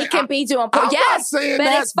not saying he can be doing. I'm not saying but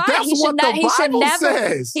that. It's fine. That's what the Bible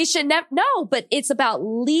says. He should never. No, but it's about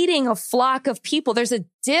leading a flock of people. There's a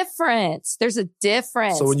difference.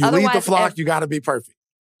 So when you lead the flock, you got to be perfect.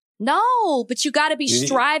 No, but you got to be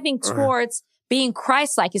striving towards being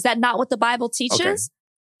Christ-like. Is that not what the Bible teaches? Okay.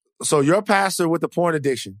 So your pastor with the porn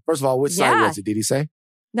addiction. First of all, which side was it? Did he say?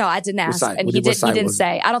 No, I didn't ask, and he didn't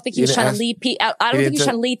say. I don't think he was trying to lead people. I don't think he was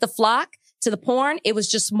trying to lead the flock to the porn. It was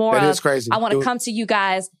just more of, I want to come to you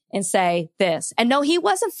guys and say this. And no, he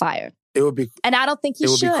wasn't fired. It would be, and I don't think he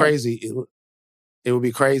should. It would be crazy. It would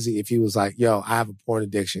be crazy if he was like, yo, I have a porn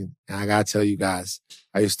addiction. And I got to tell you guys,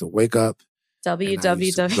 I used to wake up, go to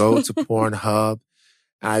Pornhub,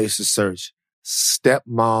 and I used to search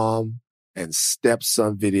stepmom and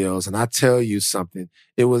stepson videos. And I tell you something,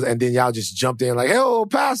 and then y'all just jumped in like, hey, oh,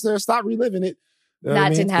 pastor, stop reliving it. You know that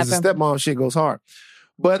didn't happen. The stepmom shit goes hard.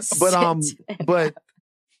 But stepmom,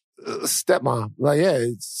 like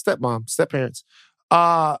it's stepmom, step-parents.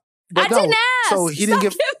 But I didn't ask. So he didn't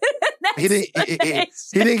get he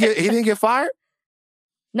didn't get fired?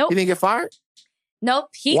 Nope. He didn't get fired? Nope.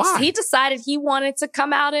 He decided he wanted to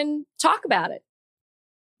come out and talk about it.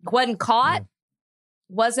 Wasn't caught.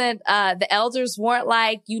 Wasn't the elders weren't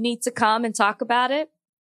like, you need to come and talk about it.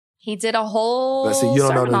 He did a whole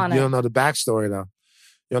sermon on it. You don't know the backstory though.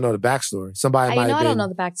 You don't know the backstory. Somebody might have been I don't know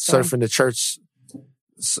the backstory. surfing the church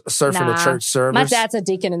service. My dad's a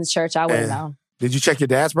deacon in the church. I wouldn't know. Did you check your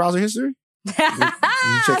dad's browser history? Did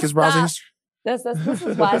you check his browser history? This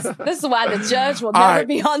is why the judge will never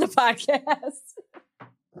be on the podcast.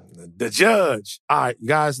 The judge. All right, you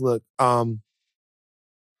guys, look,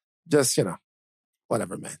 just,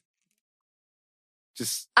 whatever, man.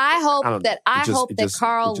 Just I hope that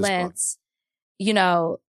Carl Lentz,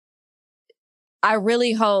 I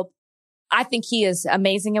really hope, I think he is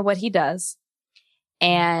amazing at what he does.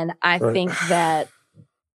 And I think that,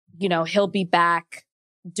 he'll be back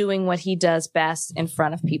doing what he does best in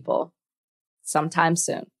front of people sometime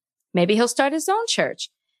soon. Maybe he'll start his own church.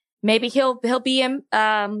 Maybe he'll be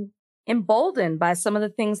emboldened by some of the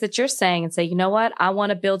things that you're saying and say, you know what? I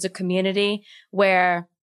want to build a community where,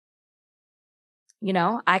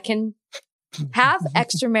 I can have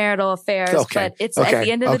extramarital affairs, but it's at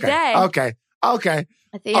the end of the day. Okay.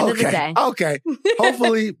 At the end of the day. Okay.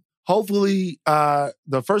 Hopefully,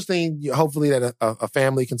 the first thing, that a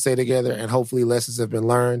family can stay together, and hopefully lessons have been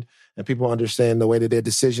learned and people understand the way that their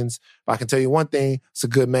decisions. But I can tell you one thing: it's a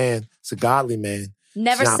good man, it's a godly man.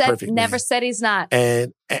 Never said he's not.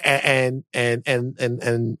 And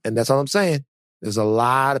that's all I'm saying. There's a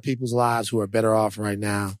lot of people's lives who are better off right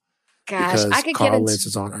now. Gosh, Carl Lentz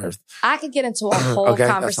is on Earth. I could get into a whole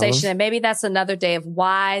conversation, and maybe that's another day of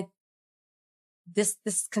why this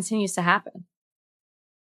continues to happen.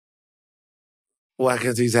 What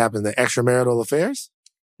continues to happen? The extramarital affairs?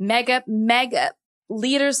 Mega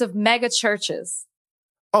leaders of mega churches.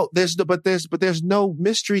 Oh, there's no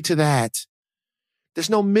mystery to that. There's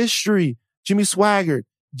no mystery. Jimmy Swaggart,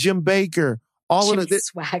 Jim Baker,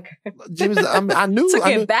 Swaggart. I knew. Took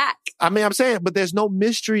it back. I mean, I'm saying, but there's no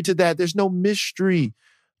mystery to that. There's no mystery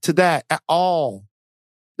to that at all.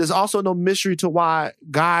 There's also no mystery to why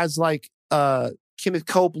guys like Kenneth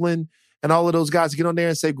Copeland and all of those guys get on there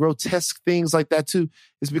and say grotesque things like that too.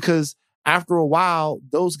 It's because after a while,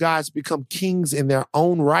 those guys become kings in their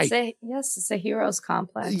own right. It's a hero's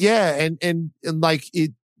complex. Yeah, and like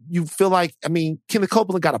it, you feel like, Kenneth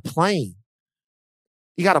Copeland got a plane.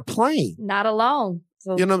 He got a plane. Not alone.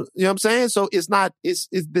 So, you know what I'm saying? So it's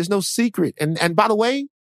there's no secret. And by the way,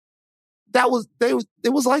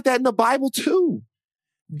 it was like that in the Bible too.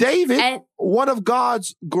 David, one of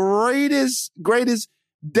God's greatest,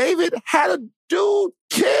 David had a dude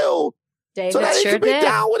killed. David so that he could be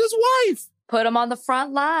down with his wife. Put him on the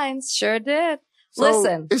front lines. Sure did. So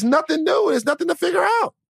listen. It's nothing new. It's nothing to figure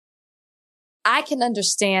out. I can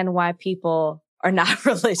understand why people are not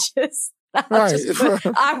religious. Right.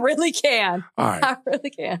 I really can. All right. I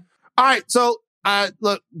really can. All right. So,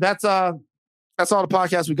 look, that's all the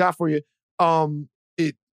podcast we got for you.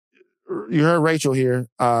 You heard Rachel here.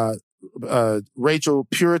 Rachel,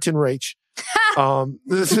 Puritan Rach.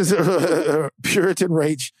 This is Puritan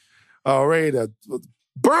Rach. Ready to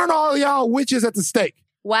burn all y'all witches at the stake.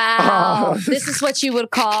 Wow. This is what you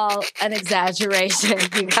would call an exaggeration,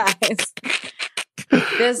 you guys.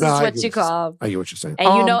 This is what you call. I get what you're saying.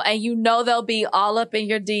 And you know they'll be all up in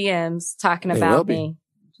your DMs talking about me.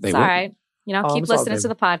 It's all right. Keep listening to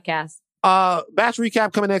the podcast. Batch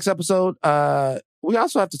recap coming next episode. We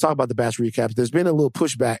also have to talk about the batch recaps. There's been a little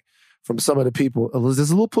pushback from some of the people.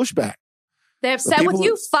 There's a little pushback. They're upset with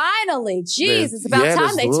you finally. Jeez, it's about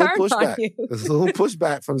time they turned on you. There's a little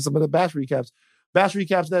pushback from some of the batch recaps. Batch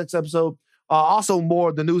recaps next episode. Also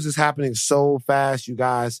more, the news is happening so fast, you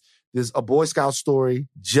guys. There's a Boy Scout story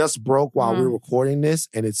just broke while we were recording this,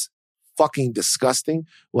 and it's fucking disgusting.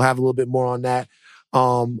 We'll have a little bit more on that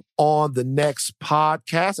on the next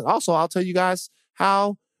podcast. And also, I'll tell you guys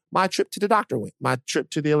how my trip to the doctor went. My trip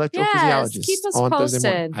to the electrophysiologist keep us on posted. Thursday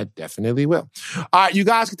morning. I definitely will. All right, you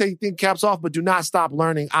guys can take your caps off, but do not stop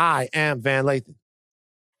learning. I am Van Lathan.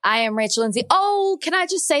 I am Rachel Lindsay. Oh, can I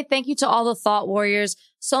just say thank you to all the thought warriors.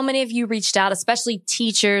 So many of you reached out, especially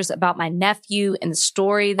teachers, about my nephew and the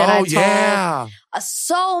story that I told. Yeah.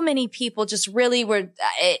 So many people just really were,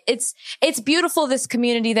 it's beautiful, this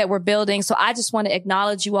community that we're building. So I just want to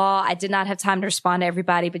acknowledge you all. I did not have time to respond to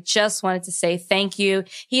everybody, but just wanted to say thank you.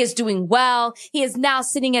 He is doing well. He is now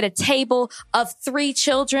sitting at a table of 3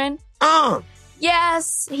 children.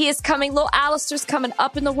 Yes, he is coming. Little Alistair's coming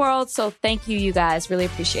up in the world. So thank you, you guys. Really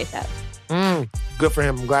appreciate that. Good for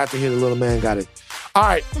him. I'm glad to hear the little man got it. All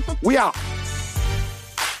right, we out.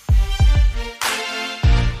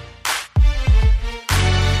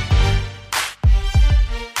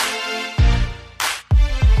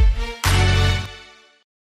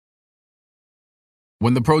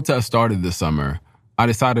 When the protest started this summer, I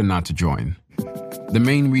decided not to join. The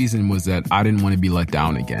main reason was that I didn't want to be let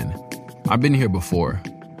down again. I've been here before.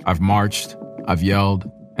 I've marched, I've yelled,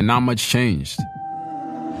 and not much changed.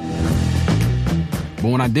 But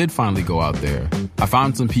when I did finally go out there, I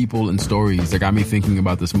found some people and stories that got me thinking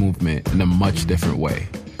about this movement in a much different way.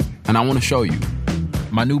 And I want to show you.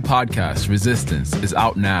 My new podcast, Resistance, is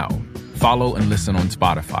out now. Follow and listen on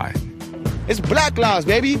Spotify. It's Black Lives,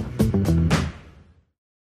 baby.